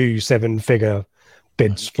least 2 7-figure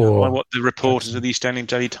bids for what the reporters of the East Anglian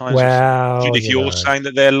Daily Times. Well, if you're saying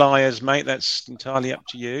that they're liars, mate, that's entirely up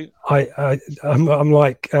to you. I'm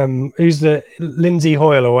like, who's the Lindsay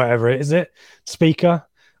Hoyle or whatever is it? Speaker.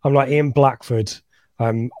 I'm like Ian Blackford.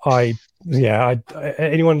 Anyone's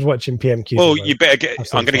watching PMQ. Well, you better get.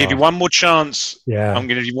 I'm going to give you one more chance. Yeah, I'm going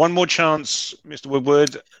to give you one more chance, Mr.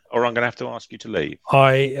 Woodward, or I'm going to have to ask you to leave.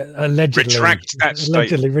 I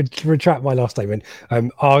allegedly retract my last statement.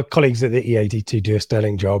 Our colleagues at the EAD2 do a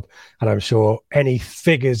sterling job, and I'm sure any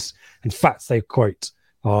figures and facts they quote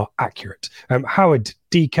are accurate. Howard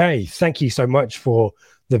DK, thank you so much for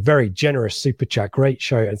the very generous super chat. Great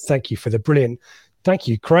show, and thank you for the brilliant. Thank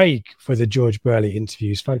you, Craig, for the George Burley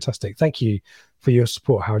interviews. Fantastic. Thank you for your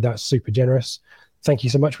support, Howard. That's super generous. Thank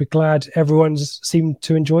you so much. We're glad everyone's seemed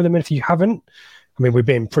to enjoy them. And if you haven't, I mean, we've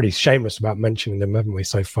been pretty shameless about mentioning them, haven't we,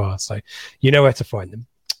 so far? So you know where to find them.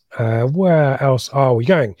 Where else are we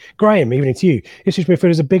going? Graham, evening to you. Ipswich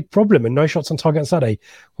midfield is a big problem and no shots on target on Saturday.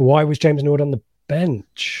 Why was James Nord on the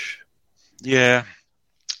bench? Yeah,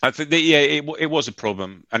 I think it was a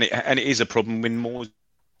problem. And it is a problem when Moores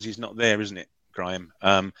is not there, isn't it, Graham?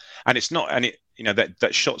 And it's not, and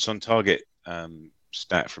that shots on target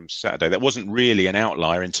stat from Saturday, that wasn't really an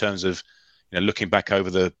outlier in terms of looking back over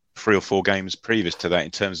the 3 or 4 games previous to that.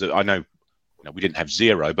 In terms of, I know we didn't have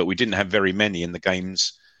 0, but we didn't have very many in the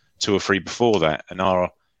games 2 or 3 before that, and our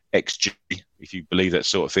XG, if you believe that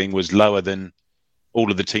sort of thing, was lower than all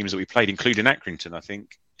of the teams that we played, including Accrington. I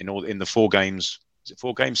think in the 4 games, is it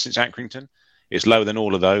 4 games since Accrington? It's lower than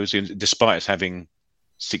all of those, despite us having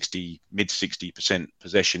mid 60%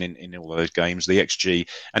 possession in all of those games. The XG,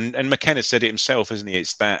 and McKenna said it himself, isn't he?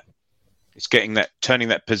 It's turning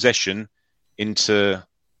that possession into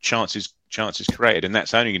chances created, and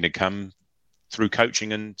that's only going to come through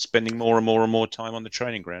coaching and spending more and more and more time on the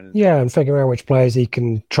training ground. Yeah, and figuring out which players he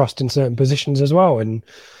can trust in certain positions as well. And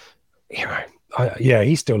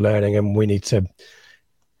he's still learning, and we need to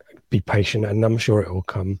be patient, and I'm sure it will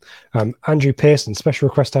come. Andrew Pearson, special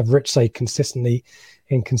request to have Rich say consistently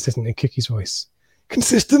inconsistent in Cookie's voice.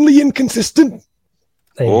 Consistently inconsistent.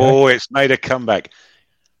 It's made a comeback.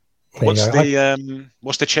 What's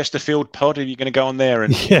the Chesterfield pod? Are you going to go on there?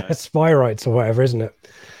 And Spy Rights or whatever, isn't it?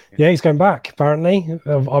 Yeah, he's going back, apparently.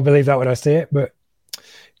 I believe that when I see it, but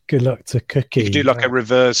good luck to Cookie. You could do like a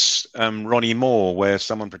reverse Ronnie Moore, where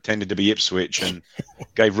someone pretended to be Ipswich and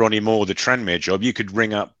gave Ronnie Moore the Tranmere job. You could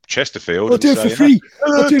ring up Chesterfield. I'll do it for free.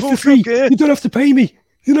 I'll do it for free. You don't have to pay me.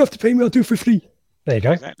 I'll do it for free. There you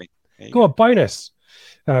go. Exactly. Go on, bonus.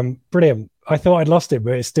 Brilliant. I thought I'd lost it,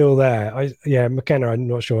 but it's still there. McKenna, I'm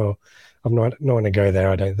not sure. I'm not going to go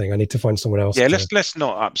there, I don't think. I need to find someone else. Yeah, let's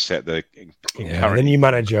not upset the new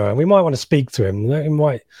manager. And we might want to speak to him.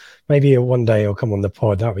 Maybe one day he'll come on the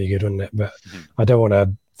pod. That'd be good, wouldn't it? But I don't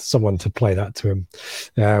want someone to play that to him.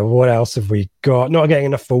 What else have we got? Not getting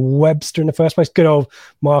enough for Webster in the first place. Good old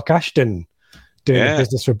Mark Ashton doing the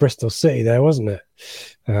business for Bristol City there, wasn't it?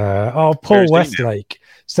 Paul Westlake,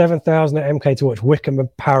 7,000 at MK to watch Wickham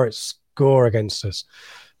and Parrott score against us.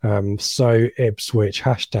 So Ipswich,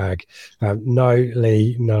 hashtag. No,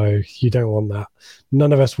 Lee, no, you don't want that.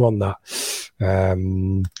 None of us want that.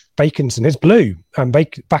 Baconson is blue.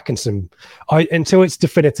 Backinson. Until it's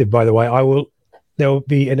definitive, by the way, there will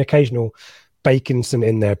be an occasional Baconson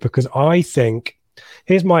in there, because I think,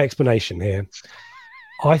 here's my explanation here.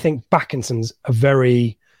 I think Backinson's a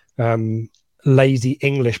very lazy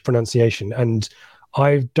English pronunciation, and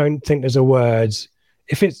I don't think there's a word.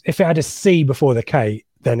 If it had a C before the K,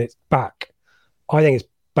 then it's back. I think it's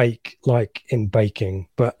bake, like in baking.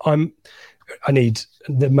 But I need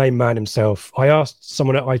the main man himself. I asked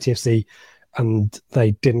someone at ITFC, and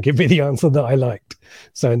they didn't give me the answer that I liked.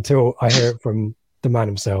 So until I hear it from the man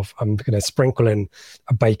himself. I'm going to sprinkle in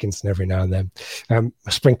a Baconson every now and then.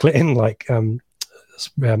 Sprinkle it in like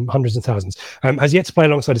hundreds and thousands. Has yet to play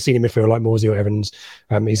alongside a senior midfielder like Morsey or Evans.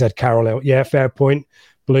 He's had Carroll. Yeah, fair point.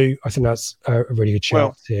 Blue, I think that's a really good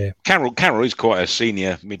shout here. Carroll is quite a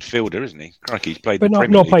senior midfielder, isn't he? Crikey, he's played, but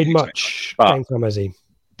not played much. Same time as he.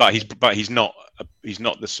 But he's not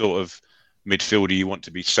the sort of midfielder you want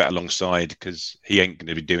to be sat alongside, because he ain't going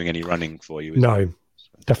to be doing any running for you. No,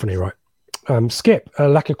 definitely right. Skip,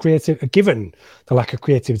 given the lack of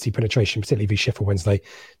creativity penetration, particularly v Sheffield Wednesday, do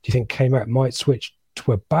you think K-Mac might switch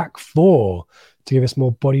to a back four to give us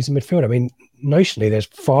more bodies in midfield? I mean, notionally, there's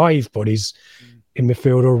 5 bodies in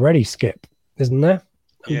midfield already, Skip, isn't there?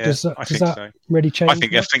 Yeah, does I think so. Really change? I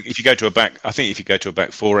think if you go to a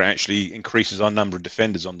back four, it actually increases our number of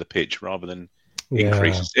defenders on the pitch rather than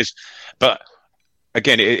increases. But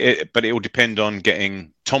again, it will depend on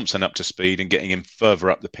getting Thompson up to speed and getting him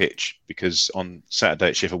further up the pitch, because on Saturday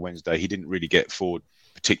at Sheffield Wednesday, he didn't really get forward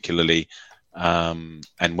particularly, and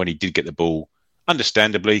when he did get the ball,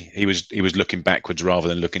 understandably, he was looking backwards rather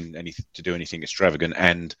than looking to do anything extravagant.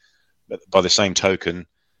 And by the same token,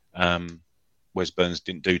 Wes Burns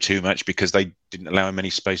didn't do too much because they didn't allow him any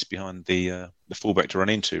space behind the fullback to run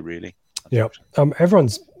into, really. Yeah.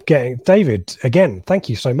 Everyone's getting David again. Thank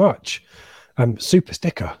you so much. Super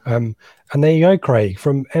sticker. And there you go, Craig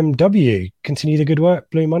from MW. Continue the good work.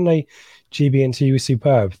 Blue Monday, GBNT was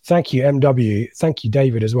superb. Thank you, MW. Thank you,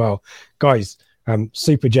 David, as well, guys.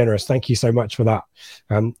 Super generous. Thank you so much for that.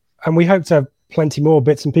 And we hope to have plenty more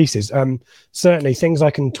bits and pieces. Certainly things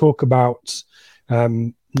I can talk about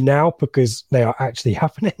now, because they are actually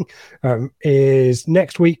happening, is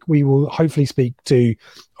next week we will hopefully speak to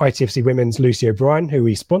ITFC Women's Lucy O'Brien, who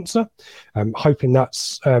we sponsor. Hoping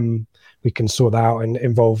that's we can sort that out and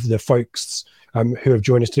involve the folks who have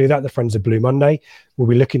joined us to do that, the Friends of Blue Monday. We'll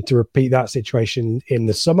be looking to repeat that situation in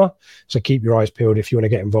the summer. So keep your eyes peeled if you want to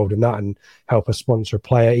get involved in that and help us sponsor a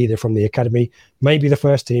player, either from the academy, maybe the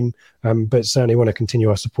first team, but certainly want to continue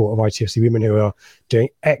our support of ITFC Women, who are doing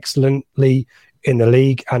excellently in the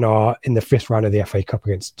league and are in the 5th round of the FA Cup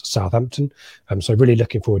against Southampton. So really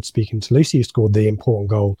looking forward to speaking to Lucy, who scored the important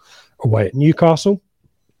goal away at Newcastle.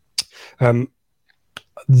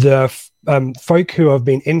 The folk who have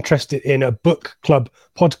been interested in a book club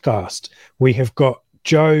podcast, we have got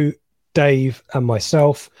Joe, Dave and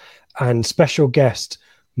myself and special guest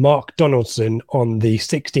Mark Donaldson on the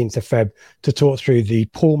 16th of Feb to talk through the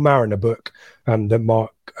Paul Mariner book that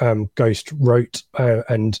Mark Ghost wrote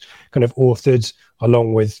and kind of authored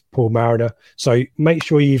along with Paul Mariner. So make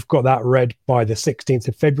sure you've got that read by the 16th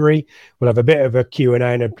of February. We'll have a bit of a Q&A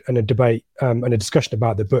and a debate and a discussion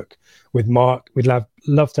about the book with Mark. We'd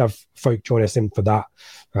love to have folk join us in for that.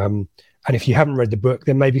 And if you haven't read the book,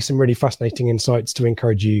 there may be some really fascinating insights to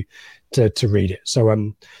encourage you to read it.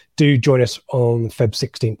 So do join us on Feb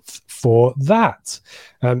 16th for that.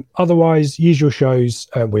 Otherwise, usual shows.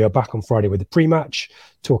 We are back on Friday with the pre-match,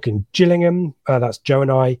 talking Gillingham. That's Joe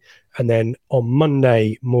and I. And then on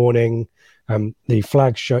Monday morning, the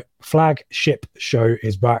flagship show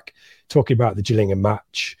is back, talking about the Gillingham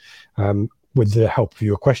match with the help of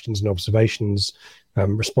your questions and observations.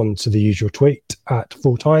 Respond to the usual tweet at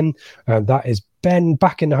full time. That is Ben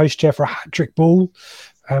back in the host chair for a hat-trick ball.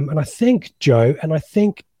 And I think Joe and I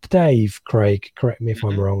think Dave, Craig, correct me if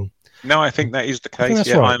I'm wrong. No, I think that is the case.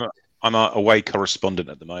 Yeah, right. I'm a away correspondent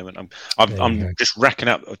at the moment. I'm just racking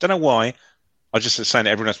up. I don't know why. I was just saying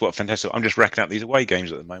to everyone else what fantastic. I'm just racking up these away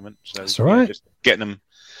games at the moment. So that's all right. Just getting them.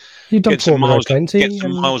 You've done some miles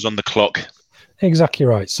on the clock. Exactly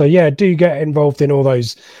right. So yeah, do get involved in all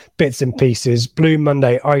those bits and pieces. Blue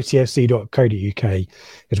Monday, itfc.co.uk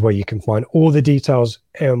is where you can find all the details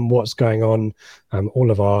and what's going on. All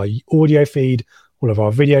of our audio feed, all of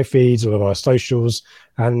our video feeds, all of our socials.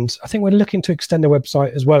 And I think we're looking to extend the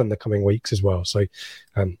website as well in the coming weeks as well. So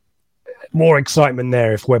more excitement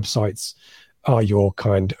there if websites are your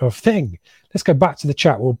kind of thing. Let's go back to the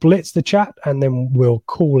chat. We'll blitz the chat and then we'll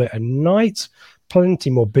call it a night. Plenty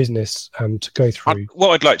more business to go through. What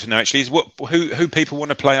I'd like to know actually is who people want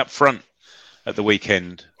to play up front at the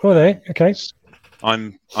weekend. Are they? Okay.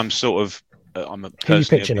 I'm sort of I'm a person. Who are you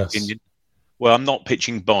pitching us? Well, I'm not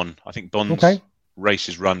pitching Bon. I think Bon's race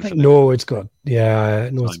is run for Norwood's got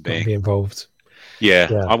Norwood's got to be involved. Yeah.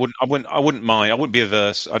 I wouldn't mind. I wouldn't be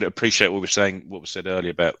averse. I'd appreciate what was said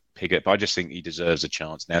earlier about Piggott, but I just think he deserves a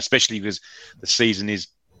chance now, especially because the season is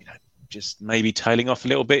just maybe tailing off a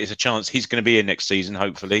little bit. It's a chance he's going to be in next season,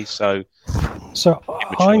 hopefully. So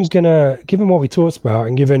I'm going to, given what we talked about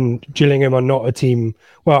and given Gillingham are not a team,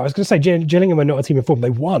 well, I was going to say Gillingham are not a team in form. They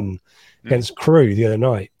won against Crewe the other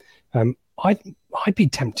night. I'd be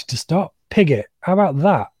tempted to start Piggott. How about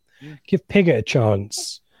that? Give Piggott a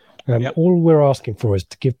chance. All we're asking for is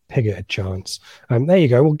to give Piggott a chance. There you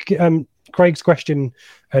go. Well, Craig's question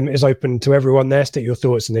is open to everyone there. Stick your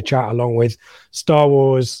thoughts in the chat along with Star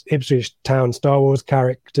Wars, Ipswich Town Star Wars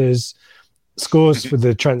characters, scores for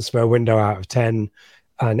the transfer window out of 10,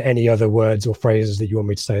 and any other words or phrases that you want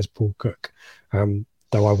me to say as Paul Cook.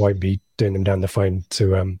 Though I won't be doing them down the phone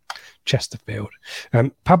to Chesterfield.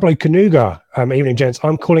 Pablo Canuga, evening gents.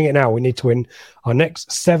 I'm calling it now. We need to win our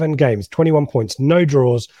next 7 games, 21 points, no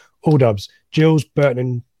draws, all dubs. Gills,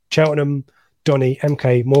 Burton, Cheltenham, Donny,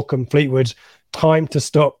 MK, Morecambe, Fleetwood. Time to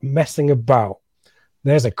stop messing about.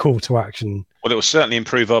 There's a call to action. Well, it will certainly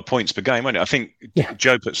improve our points per game, won't it? I think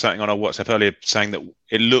Joe put something on our WhatsApp earlier saying that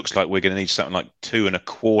it looks like we're going to need something like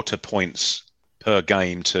 2.25 points per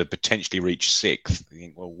game to potentially reach 6th. I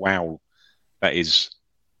think, well, wow, that is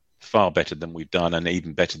far better than we've done, and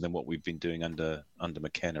even better than what we've been doing under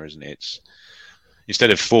McKenna, isn't it? It's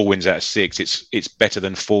instead of 4 wins out of 6, it's better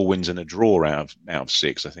than 4 wins and a draw out of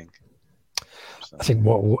 6, I think. So. I think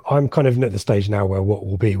I'm kind of at the stage now where what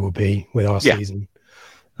will be with our season.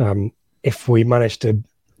 If we manage to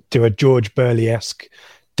do a George Burley-esque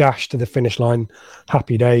dash to the finish line,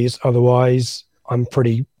 happy days. Otherwise, I'm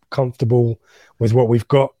pretty comfortable with what we've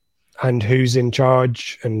got and who's in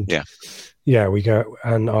charge. And we go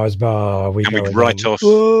and Asbar. We write off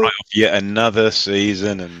yet another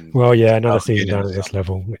season. And another season down at this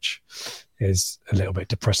level, which is a little bit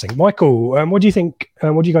depressing. Michael, what do you think?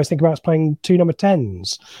 What do you guys think about us playing 2 number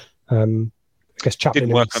 10s? I guess Chaplin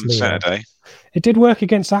didn't work on Saturday. It did work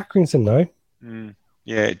against Accrington, though.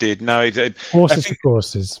 Yeah, it did. No, horses for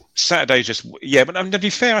courses. Saturday's just but to be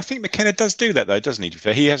fair, I think McKenna does do that though, doesn't he? To be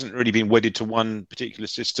fair, he hasn't really been wedded to one particular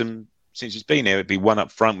system since he's been here. It'd be 1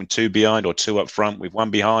 up front with 2 behind, or 2 up front with 1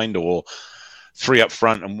 behind, or 3 up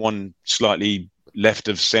front and 1 slightly left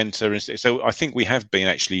of centre. So I think we have been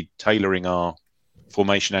actually tailoring our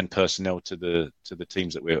formation and personnel to the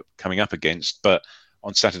teams that we're coming up against. But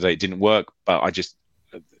on Saturday it didn't work. But I just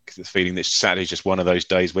the feeling that Saturday's just one of those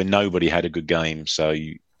days where nobody had a good game. So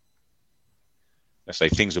let's say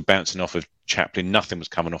things were bouncing off of Chaplin. Nothing was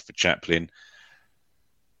coming off for Chaplin.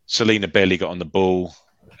 Selena barely got on the ball.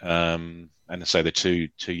 And I say the two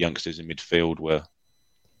youngsters in midfield were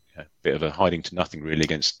a bit of a hiding to nothing really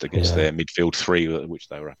against their midfield 3, which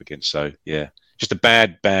they were up against. So, just a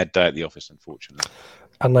bad day at the office, unfortunately.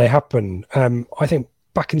 And they happen. I think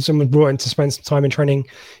Backinson was brought in to spend some time in training,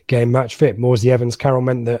 getting match fit. Morsey Evans Carroll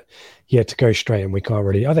meant that he had to go straight, and we can't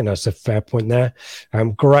really. I think that's a fair point there.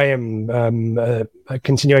 Graham, a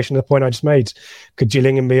continuation of the point I just made. Could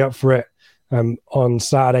Gillingham be up for it on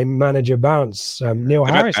Saturday? Manager bounce. Neil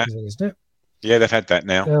Harris, isn't it? Yeah, they've had that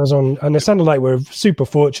now. That was on, and it sounded like we're super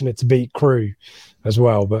fortunate to beat Crewe as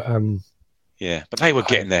well. But but they were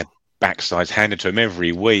getting their backsides handed to them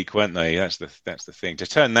every week, weren't they? That's the thing. To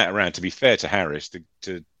turn that around, to be fair to Harris,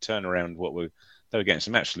 to turn around they were getting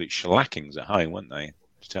some absolute shellackings at home, weren't they?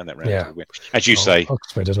 To turn that around to a win. As you say,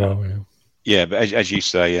 Oxford as well. Yeah, but as you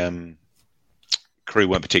say, Crewe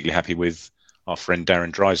weren't particularly happy with our friend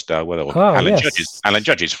Darren Drysdale. Alan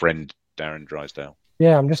Judge's friend Darren Drysdale.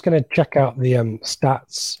 Yeah, I'm just going to check out the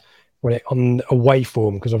stats on away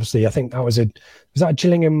form, because obviously I think that was a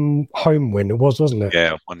Gillingham home win? It was, wasn't it?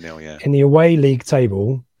 Yeah, 1-0, yeah. In the away league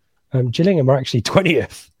table, Gillingham are actually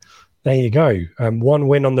 20th. There you go. 1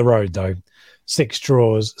 win on the road, though. 6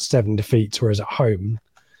 draws, 7 defeats, whereas at home,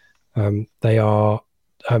 they are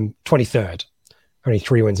 23rd. Only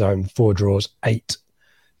 3 wins at home, 4 draws, 8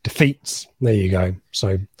 defeats. There you go.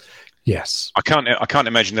 So, yes. I can't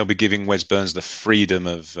imagine they'll be giving Wes Burns the freedom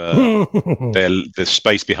of the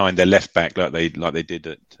space behind their left back like they did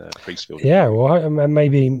at Priestfield. Yeah, well,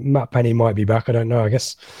 maybe Matt Penny might be back. I don't know. I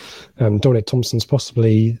guess Dominic Thompson's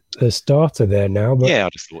possibly the starter there now. But yeah,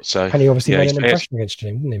 I'd have thought so. Penny obviously made an impression against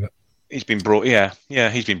him, didn't he? But he's been brought.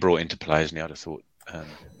 He's been brought into play, hasn't he? I'd have thought.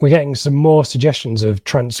 We're getting some more suggestions of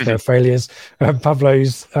transfer failures.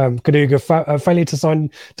 Pavlo's Canuga failure to sign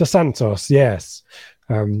Dos Santos. Yes.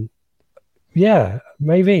 Yeah,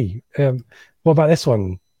 maybe. What about this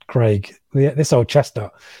one, Craig? This old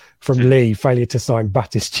chestnut from Lee, failure to sign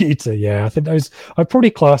Batistuta. Yeah, I think I'd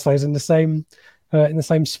probably class those in the same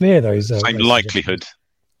sphere. Those same likelihood.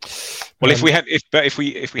 Well, if we had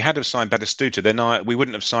have signed Batistuta, then we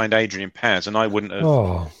wouldn't have signed Adrian Paz, and I wouldn't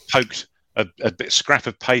have poked a bit scrap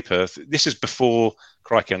of paper. This is before,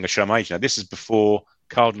 crikey, I'm going to show my age now. This is before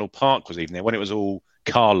Cardinal Park was even there, when it was all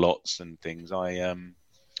car lots and things.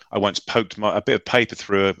 I once poked a bit of paper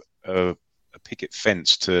through a picket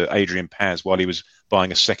fence to Adrian Paz while he was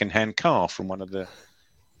buying a second-hand car from one of the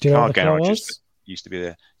car garages that used to be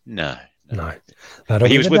there. No, No,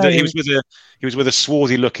 he was with a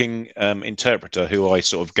swarthy-looking interpreter who I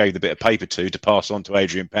sort of gave the bit of paper to pass on to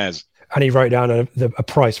Adrian Paz. And he wrote down a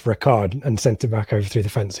price for a card and sent it back over through the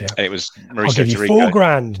fence here. And it was Mauricio I'll give you Taricco.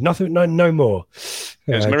 $4,000, nothing, no more.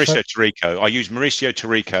 It was Mauricio Taricco. I used Mauricio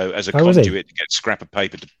Taricco as a conduit to get scrap of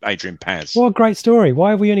paper to Adrian Paz. What a great story. Why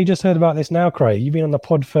have we only just heard about this now, Craig? You've been on the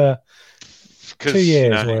pod for 2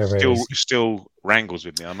 years, whatever it is. Still wrangles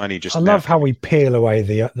with me. I'm only just. I love how we peel away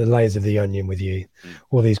the layers of the onion with you.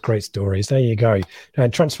 All these great stories. There you go.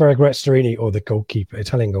 And transfer Gretzerini, or the goalkeeper,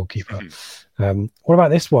 Italian goalkeeper. What about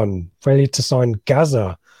this one? Failure to sign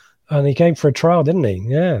Gaza, and he came for a trial, didn't he?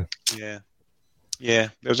 Yeah.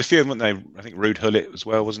 There was a few of them. I think Ruud Gullit as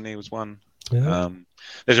well, wasn't he? Was one. Yeah.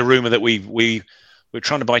 There's a rumor that we were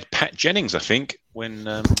trying to buy Pat Jennings. I think when.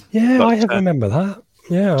 I remember that.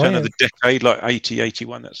 Yeah, turn of the decade, like 80,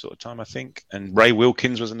 81, that sort of time, I think. And Ray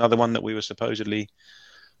Wilkins was another one that we were supposedly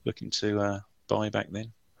looking to buy back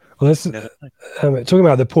then. Well, talking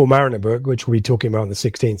about the Paul Mariner book, which we'll be talking about on the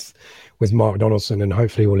 16th with Mark Donaldson and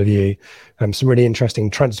hopefully all of you. Some really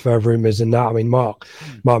interesting transfer rumours in that. I mean, Mark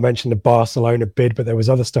mentioned the Barcelona bid, but there was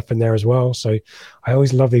other stuff in there as well. So I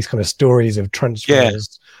always love these kind of stories of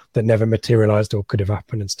transfers that never materialised or could have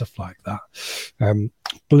happened and stuff like that.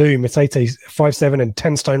 Blue, Matete, 5'7" and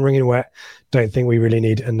 10 stone ringing wet. Don't think we really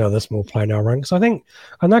need another small player in our ranks. I think,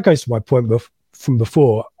 and that goes to my point from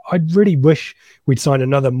before, I really wish we'd sign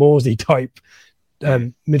another Morsey type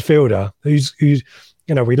midfielder who's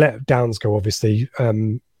we let Downs go, obviously.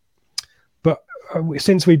 But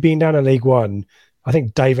since we've been down in League One, I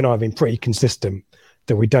think Dave and I have been pretty consistent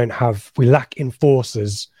that we lack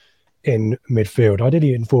enforcers in midfield.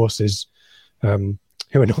 Ideally enforcers who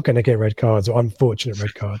are not going to get red cards or unfortunate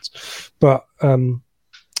red cards. But and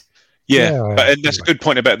that's a good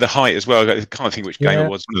point about the height as well. I can't think which game it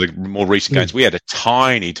was. One of the more recent games, we had a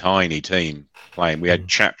tiny team playing. We had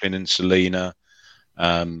Chaplin and Selena.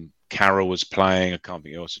 Carroll was playing. I can't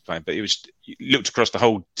think who else was playing. But you looked across the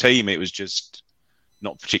whole team. It was just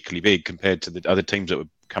not particularly big compared to the other teams that were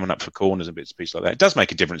coming up for corners and bits and pieces like that. It does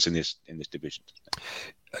make a difference in this division.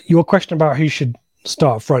 Your question about who should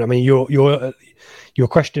start up front. I mean, your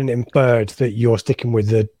question inferred that you're sticking with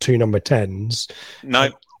the two number 10s. No.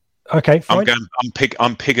 Okay, fine.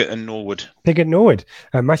 I'm Pigott and Norwood. Pigott and Norwood.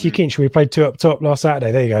 Matthew Keane, we played two up top last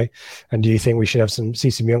Saturday. There you go. And do you think we should see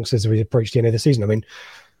some youngsters as we approach the end of the season? I mean,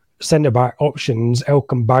 centre-back options,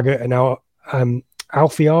 Elkan Baggott and now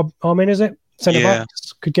Alfie Armin, is it?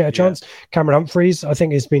 Centre-backs could get a chance. Cameron Humphreys, I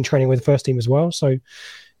think, has been training with the first team as well. So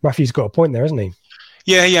Matthew's got a point there, hasn't he?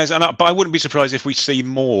 Yeah, he has. But I wouldn't be surprised if we see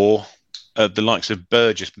more the likes of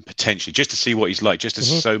Burgess potentially, just to see what he's like, just to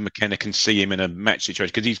so McKenna can see him in a match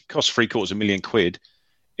situation, because he costs £750,000.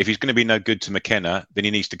 If he's going to be no good to McKenna, then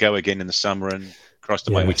he needs to go again in the summer, and across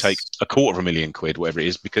the way we take £250,000, whatever it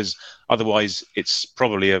is, because otherwise it's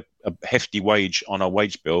probably a hefty wage on our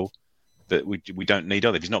wage bill that we don't need.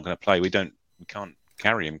 If he's not going to play, we can't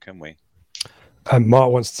carry him, can we?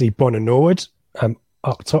 Mark wants to see Bon and Norwood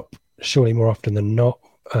up top, surely more often than not.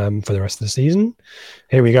 For the rest of the season.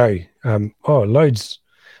 Here we go. Loads.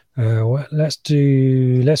 Let's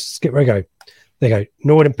skip Rego. There you go.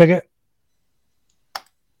 Norwood and Pigott.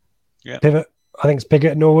 Yeah. Pivot. I think it's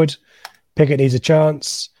Pigott and Norwood. Pigott needs a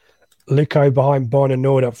chance. Luco behind Bon and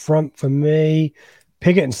Norwood up front for me.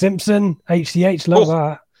 Pigott and Simpson. HCH. Love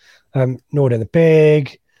that. Norwood and the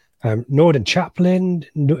Pig. Norwood and Chaplin.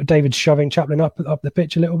 David shoving Chaplin up the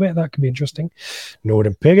pitch a little bit. That could be interesting. Norwood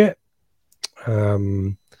and Pigott.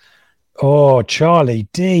 Charlie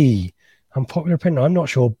D. Unpopular opinion. I'm not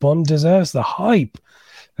sure Bond deserves the hype.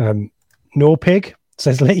 Norpig,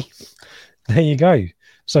 says Lee. There you go.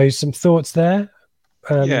 So some thoughts there.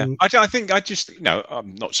 I think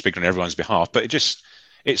I'm not speaking on everyone's behalf, but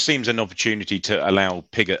it seems an opportunity to allow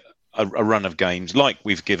Pigott a run of games like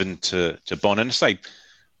we've given to Bond. And I say,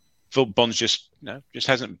 Bond's just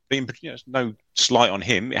hasn't been, no slight on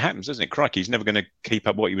him. It happens, doesn't it? Crikey, he's never going to keep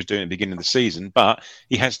up what he was doing at the beginning of the season, but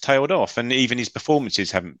he has tailed off, and even his performances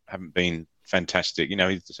haven't been fantastic.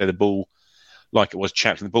 So the ball, like it was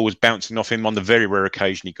Chaplin, the ball was bouncing off him on the very rare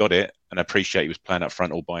occasion he got it, and I appreciate he was playing up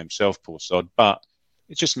front all by himself, poor sod, but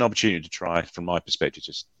it's just an opportunity to try, from my perspective,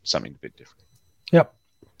 just something a bit different. Yep.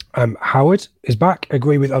 Howard is back.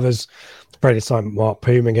 Agree with others. Ready to sign Mark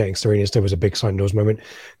Poom and getting Serena still was a big sign doors moment.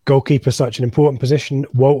 Goalkeeper, such an important position.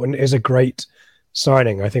 Walton is a great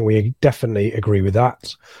signing. I think we definitely agree with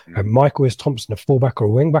that. Michael is Thompson a fullback or a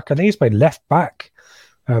wing back? I think he's played left back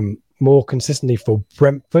more consistently for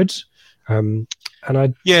Brentford. I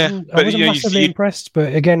wasn't massively impressed,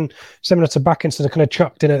 but again, similar to Backinson, kind of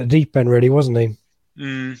chucked in at the deep end, really, wasn't he?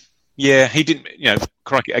 Yeah, he didn't.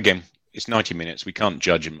 Crikey again. it's 90 minutes. We can't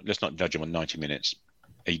judge him. Let's not judge him on 90 minutes.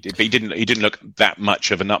 He didn't look that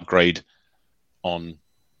much of an upgrade on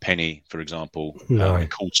Penny, for example. No.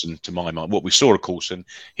 Coulson, to my mind. What we saw of Coulson,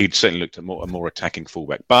 he'd certainly looked at a more attacking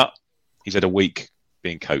fullback. But he's had a week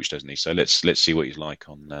being coached, hasn't he? So let's see what he's like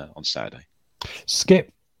on Saturday.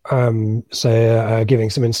 Skip, giving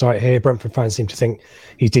some insight here. Brentford fans seem to think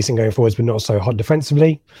he's decent going forwards, but not so hot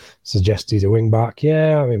defensively. Suggests he's a wing back.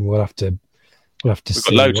 Yeah, I mean, we'll have to We've see.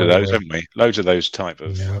 got loads of those, haven't we? Loads of those type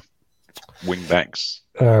of wing backs.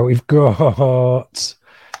 We've got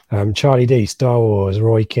Charlie D, Star Wars,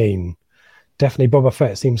 Roy Keane. Definitely Boba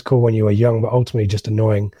Fett seems cool when you were young, but ultimately just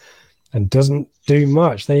annoying and doesn't do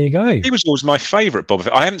much. There you go. He was always my favourite Boba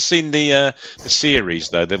Fett. I haven't seen the series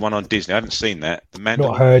though, the one on Disney. I haven't seen that. The Mandalorian.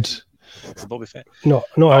 Not heard. Boba Fett. Not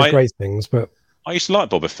heard great things, but I used to like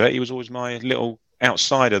Boba Fett. He was always my little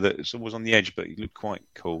outsider that was on the edge, but he looked quite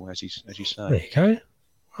cool, as you say. There you go.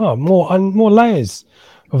 Oh, more layers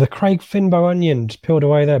of the Craig Finbow onion just peeled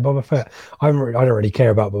away there, Boba Fett. I don't really care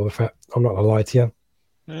about Boba Fett. I'm not gonna lie to you.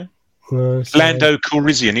 Yeah. Lando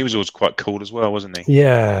Calrissian, he was always quite cool as well, wasn't he?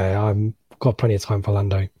 Yeah, I've got plenty of time for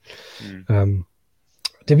Lando. What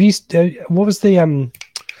was the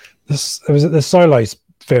Solo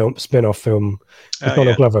film spin-off film with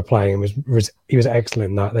Donald Glover playing? He was excellent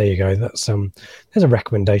in that. There you go. That's there's a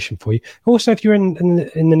recommendation for you. Also, if you're in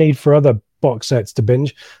the need for other box sets to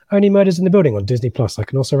binge, Only Murders in the Building on Disney Plus. I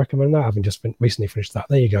can also recommend that. Having just recently finished that.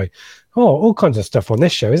 There you go. Oh, all kinds of stuff on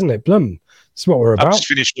this show, isn't it? Blum. That's what we're about. I've just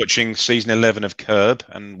finished watching season 11 of Curb,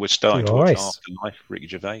 and we're starting to watch Afterlife, Ricky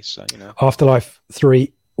Gervais. So Afterlife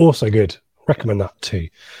 3, also good. Recommend that too.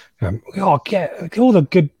 Get all the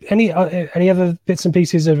good. Any other bits and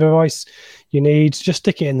pieces of advice you need, just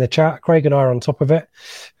stick it in the chat. Craig and I are on top of it.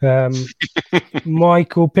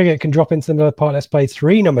 Michael Piggott can drop into the middle part. Let's play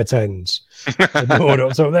 3 number 10s.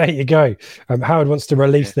 So there you go. Howard wants to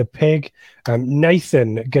release the pig.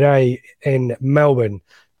 Nathan, g'day in Melbourne.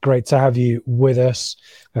 Great to have you with us.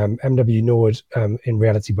 MW Nord in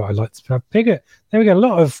reality, but I'd like to have Piggott. There we go. A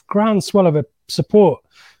lot of groundswell of support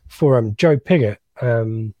for Joe Piggott.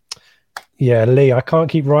 Lee, I can't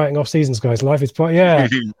keep writing off seasons, guys. Life is part.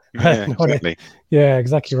 Exactly. Yeah,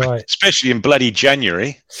 exactly right. Especially in bloody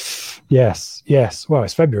January. Yes. Well,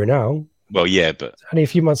 it's February now. Well, yeah, but only a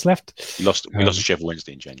few months left. We lost to Sheffield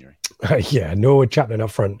Wednesday in January. Norwood Chaplin up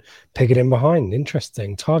front, Piggott in behind.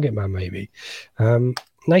 Interesting. Target man, maybe.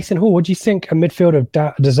 Nathan Hall, what do you think a midfield of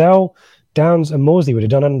Dazelle, Downs and Morsey would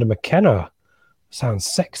have done under McKenna? Sounds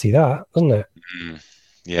sexy, that, doesn't it?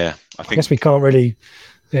 Yeah, I guess we can't really.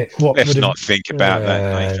 Let's not think about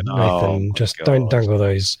that, Nathan. Just don't dangle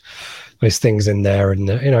those things in there.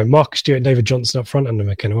 And Mark Stewart and David Johnson up front under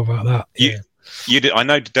McKenna. What about that? I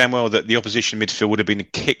know damn well that the opposition midfield would have been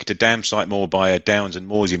kicked a damn sight more by a Downs and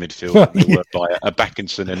Morsey midfield than they were by a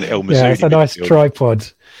Backinson and El Mazouni. Yeah, it's a nice tripod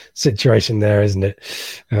situation there, isn't it?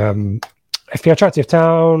 FPL Attractive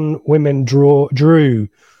Town women drew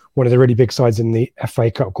one of the really big sides in the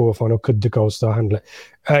FA Cup quarterfinal. Could the Gold Star handle it?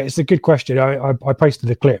 It's a good question. I posted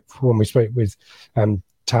the clip when we spoke with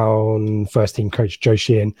Town first team coach Joe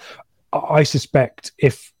Sheehan. I suspect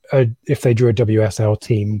if they drew a WSL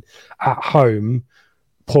team at home,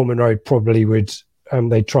 Portman Road probably would.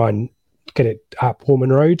 They'd try and get it at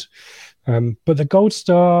Portman Road. But the Gold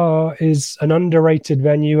Star is an underrated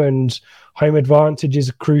venue, and home advantage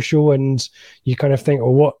is crucial. And you kind of think,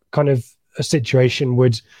 well, what kind of a situation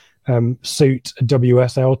would suit a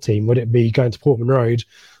WSL team? Would it be going to Portman Road,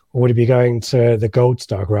 or would it be going to the Gold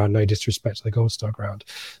Star ground? No disrespect to the Gold Star ground.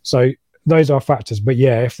 So those are factors. But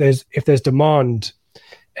yeah, if there's demand,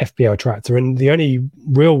 FPL Tractor, and the only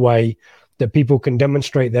real way that people can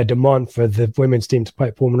demonstrate their demand for the women's team to play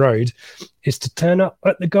at Portman Road is to turn up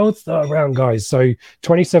at the Gold Star ground, guys. So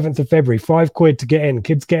 27th of February, £5 to get in.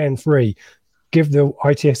 Kids get in free. Give the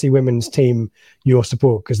ITSC women's team your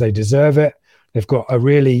support because they deserve it. They've got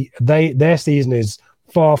their season is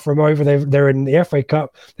far from over. They're in the FA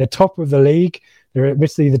Cup. They're top of the league.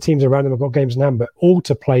 Obviously the teams around them have got games in hand, but all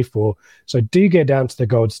to play for. So do get down to the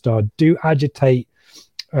Gold Star. Do agitate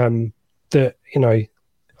that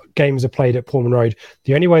games are played at Portman Road.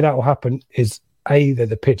 The only way that will happen is that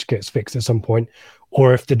the pitch gets fixed at some point,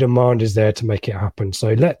 or if the demand is there to make it happen.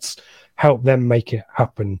 So let's help them make it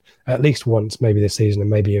happen at least once, maybe this season, and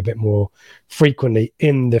maybe a bit more frequently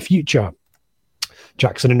in the future.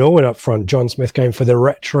 Jackson and Norwood up front. John Smith going for the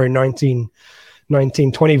retro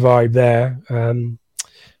 1920 vibe there.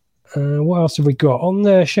 What else have we got on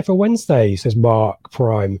the Sheffield Wednesday? Says Mark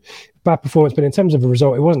Prime. Bad performance, but in terms of a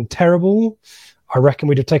result, it wasn't terrible. I reckon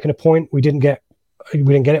we'd have taken a point. We didn't get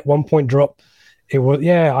it. 1 point drop It was,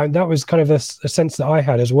 yeah. That was kind of a sense that I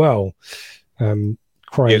had as well.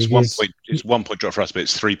 Craig, it's 1 point. It's 1 point drop for us, but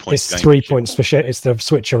it's 3 points. It's 3 points for Sheffield. It's the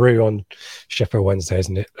switcheroo on Sheffield Wednesday,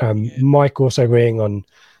 isn't it? Mike also agreeing on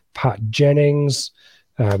Pat Jennings.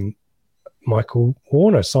 Michael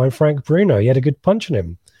Warner signed Frank Bruno. He had a good punch on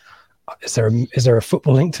him. Is there a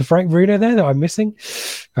football link to Frank Bruno there that I'm missing?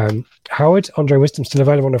 Howard, Andre Wisdom still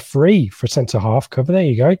available on a free for centre half cover. There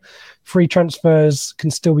you go. Free transfers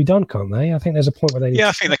can still be done, can't they? I think there's a point where they.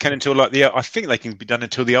 I think they can until I think they can be done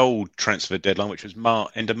until the old transfer deadline, which was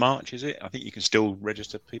end of March. Is it? I think you can still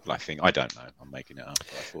register people. I don't know. I'm making it up.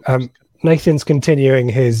 Nathan's continuing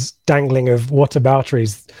his dangling of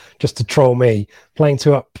whatabouteries just to troll me. Playing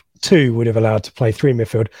 2 would have allowed to play 3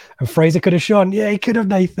 midfield, and Fraser could have shone. Yeah, he could have,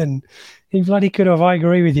 Nathan. He bloody could have. I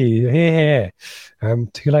agree with you. Here.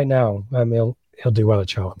 Too late now. He'll do well at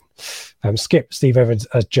Charlton. Skip, Steve Evans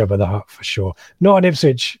as Jabba the Hutt for sure. Not an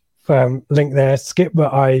Ipswich link there, Skip,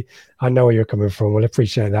 but I know where you're coming from. We'll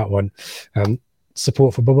appreciate that one.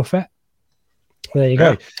 Support for Boba Fett. There you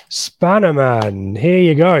go. Spannerman, here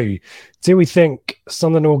you go. Do we think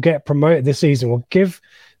Sunderland will get promoted this season? We'll give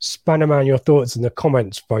Spannerman your thoughts in the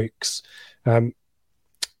comments, folks. Not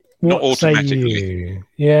automatically.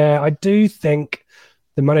 Yeah, I do think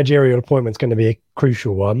the managerial appointment is going to be a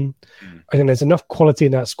crucial one. I think there's enough quality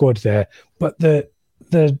in that squad there, but the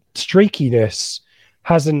streakiness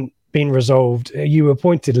hasn't been resolved. You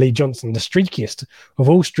appointed Lee Johnson, the streakiest of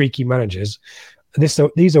all streaky managers.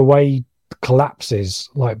 These away collapses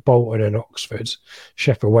like Bolton and Oxford,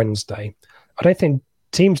 Sheffield Wednesday. I don't think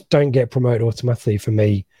teams don't get promoted automatically for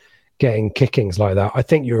me getting kickings like that. I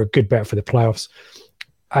think you're a good bet for the playoffs.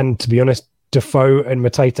 And to be honest, Defoe and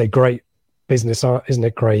Matete, great business, isn't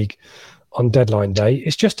it, Craig, on deadline day?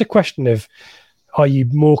 It's just a question of, are you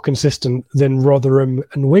more consistent than Rotherham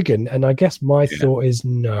and Wigan? And I guess my thought is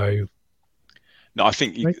no. No, I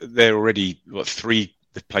think they're already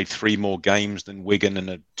they've played 3 more games than Wigan and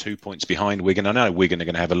are 2 points behind Wigan. I know Wigan are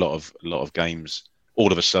going to have a lot of games.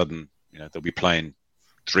 All of a sudden, they'll be playing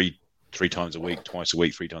three times a week, twice a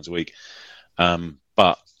week, 3 times a week.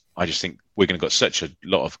 But I just think Wigan have got such a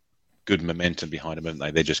lot of good momentum behind them, haven't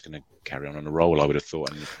they? They're just going to carry on a roll, I would have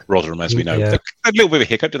thought. And Rotherham, as we know, a little bit of a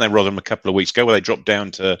hiccup, didn't they? Rotherham a couple of weeks ago, where they dropped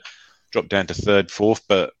down to 3rd, 4th,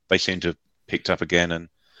 but they seem to have picked up again, and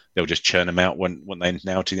they'll just churn them out when they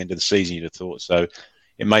now to the end of the season. You'd have thought so.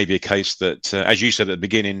 It may be a case that, as you said at the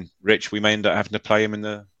beginning, Rich, we may end up having to play them in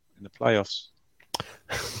the playoffs.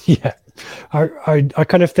 Yeah, I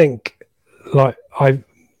kind of think like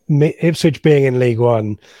Ipswich being in League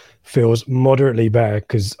One feels moderately better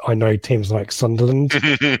because I know teams like Sunderland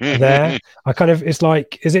there. It's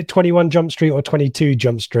like, is it 21 Jump Street or 22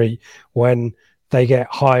 Jump Street when they get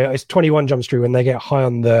high? It's 21 Jump Street when they get high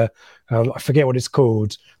on the, I forget what it's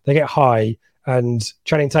called. They get high and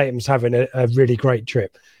Channing Tatum's having a really great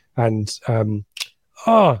trip. And,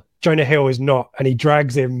 Jonah Hill is not, and he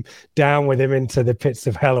drags him down with him into the pits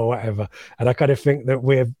of hell or whatever. And I kind of think that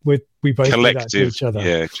we both do that to each other.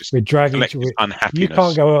 Yeah, just we drag each other. You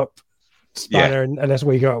can't go up, Spanner, unless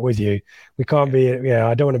we go up with you. We can't be. Yeah,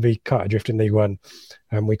 I don't want to be cut adrift in League One.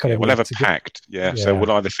 And we kind of we'll have a pact. So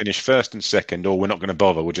we'll either finish 1st and 2nd, or we're not going to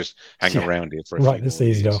bother. We'll just hang around here for a the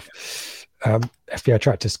season off. FBI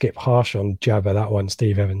tried to skip harsh on Jabba, that one,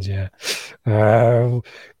 Steve Evans. Yeah.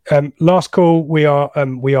 Last call. We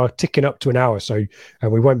are ticking up to an hour, so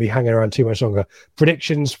we won't be hanging around too much longer.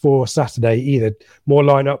 Predictions for Saturday: either more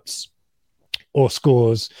lineups or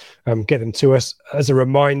scores. Get them to us. As a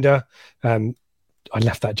reminder, I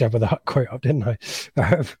left that Jabba the Hutt quote up, didn't I?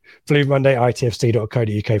 Blue Monday,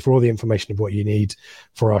 itfc.co.uk for all the information of what you need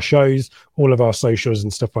for our shows. All of our socials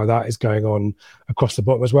and stuff like that is going on across the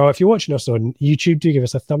bottom as well. If you're watching us on YouTube, do give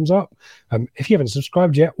us a thumbs up. If you haven't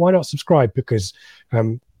subscribed yet, why not subscribe? Because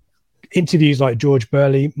interviews like George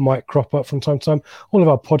Burley might crop up from time to time. All of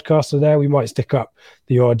our podcasts are there. We might stick up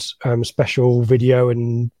the odd special video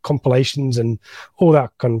and compilations and all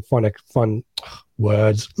that kind of fun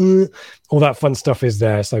words. All that fun stuff is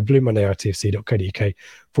there. So Blue Monday, itfc.co.uk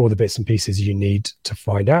for all the bits and pieces you need to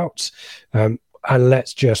find out. And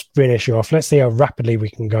let's just finish off. Let's see how rapidly we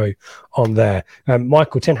can go on there.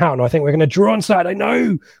 Michael, Tin Houghton, I think we're going to draw on Saturday.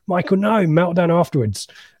 No, Michael, no. Meltdown afterwards.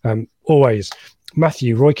 Always.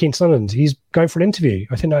 Matthew, Roy Keane Sunderland, he's going for an interview.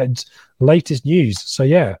 I think that's latest news. So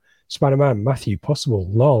yeah, Spannerman, Matthew, possible.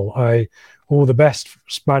 Lol. All the best,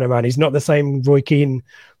 Spannerman. He's not the same Roy Keane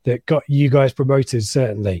that got you guys promoted,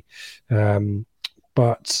 certainly.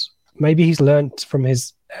 But maybe he's learnt from the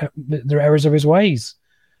errors of his ways.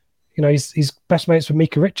 He's best mates with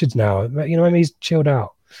Mika Richards now. Maybe he's chilled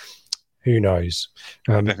out. Who knows?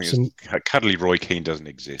 I don't think cuddly Roy Keane doesn't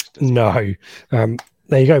exist. No.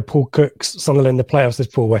 There you go. Paul Cook, Sunderland in the playoffs. There's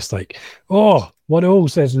Paul Westlake. Oh,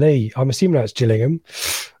 1-1, says Lee. I'm assuming that's Gillingham.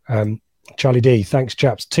 Charlie D, thanks,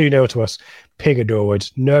 chaps. 2-0 to us.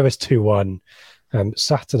 Pigadorwood, nervous 2-1.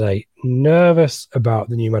 Saturday, nervous about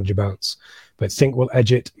the new manager bounce, but think we'll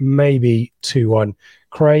edge it maybe 2-1.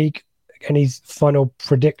 Craig, any final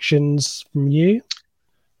predictions from you?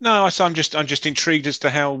 No, I'm just intrigued as to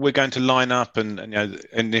how we're going to line up, and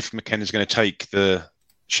if McKenna's going to take the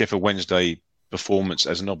Sheffield Wednesday performance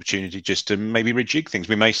as an opportunity just to maybe rejig things.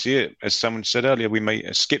 We may see it, as someone said earlier.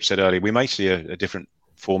 As Skip said earlier, we may see a different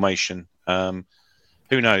formation. Who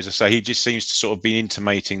knows? I say he just seems to sort of be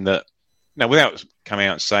intimating that. Now, without coming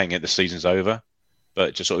out and saying it, the season's over,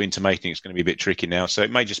 but just sort of intimating it's going to be a bit tricky now. So it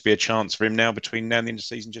may just be a chance for him now between now and the end of the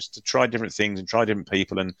season just to try different things and try different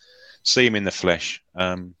people and see him in the flesh.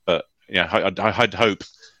 But I'd hope,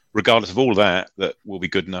 regardless of all that we'll be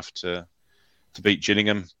good enough to beat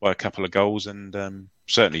Gillingham by a couple of goals, and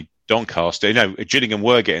certainly Doncaster. Gillingham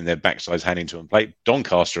were getting their backsides handed to them plate.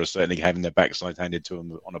 Doncaster are certainly having their backsides handed to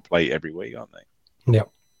them on a plate every week, aren't they? Yeah.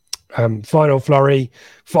 Final flurry,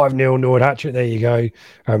 5-0 Nord hat-trick. There you go.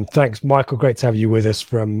 Thanks, Michael. Great to have you with us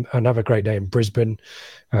and have a great day in Brisbane.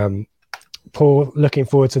 Paul, looking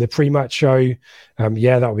forward to the pre-match show.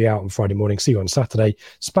 That'll be out on Friday morning. See you on Saturday.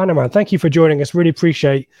 Spannerman, thank you for joining us. Really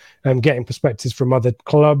appreciate getting perspectives from other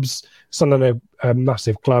clubs. Sunderland a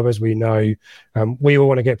massive club, as we know. We all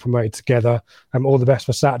want to get promoted together. All the best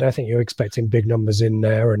for Saturday. I think you're expecting big numbers in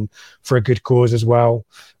there and for a good cause as well.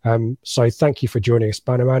 So thank you for joining us,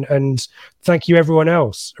 Spannerman. And thank you, everyone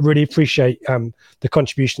else. I really appreciate the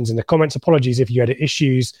contributions in the comments. Apologies if you had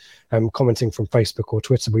issues commenting from Facebook or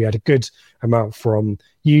Twitter. We had a good amount from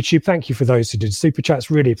YouTube. Thank you for those who did super chats.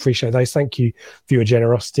 Really appreciate those. Thank you for your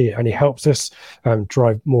generosity. It only helps us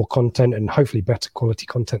drive more content and hopefully better quality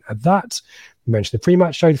content at that. We mentioned the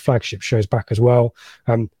pre-match show, the flagship show's back as well.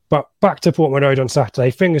 But back to Portman Road on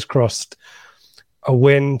Saturday. Fingers crossed, a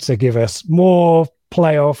win to give us more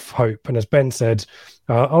playoff hope. And as Ben said,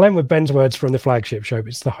 I'll end with Ben's words from the flagship show.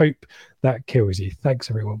 It's the hope that kills you. Thanks,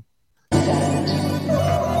 everyone.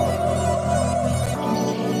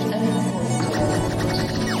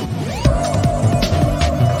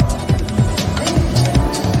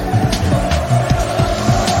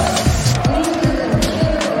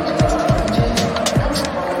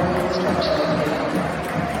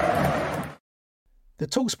 The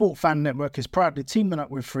TalkSport Fan Network is proudly teaming up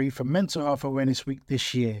with Free for Mental Health Awareness Week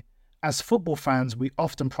this year. As football fans, we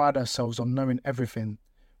often pride ourselves on knowing everything,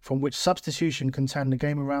 from which substitution can turn the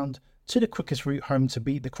game around to the quickest route home to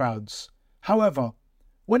beat the crowds. However,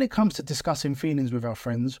 when it comes to discussing feelings with our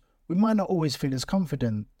friends, we might not always feel as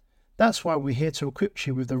confident. That's why we're here to equip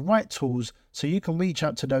you with the right tools so you can reach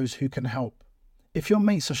out to those who can help. If your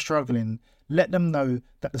mates are struggling, let them know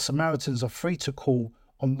that the Samaritans are free to call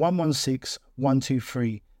on 116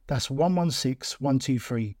 123. That's 116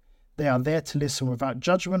 123. They are there to listen without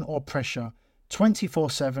judgment or pressure,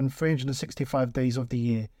 24/7, 365 days of the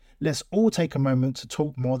year. Let's all take a moment to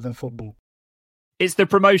talk more than football. It's the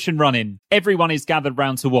promotion run-in. Everyone is gathered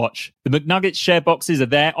round to watch. The McNuggets share boxes are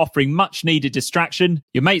there offering much needed distraction.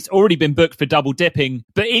 Your mate's already been booked for double dipping,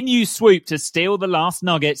 but in you swoop to steal the last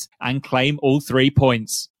nugget and claim all 3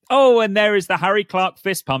 points. Oh, and there is the Harry Clark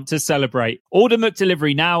fist pump to celebrate. Order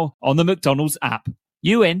McDelivery now on the McDonald's app.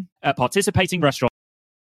 You in at participating restaurants.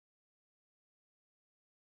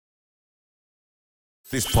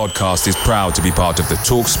 This podcast is proud to be part of the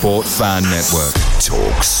TalkSport Fan Network.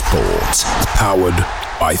 TalkSport. Powered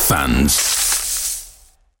by fans.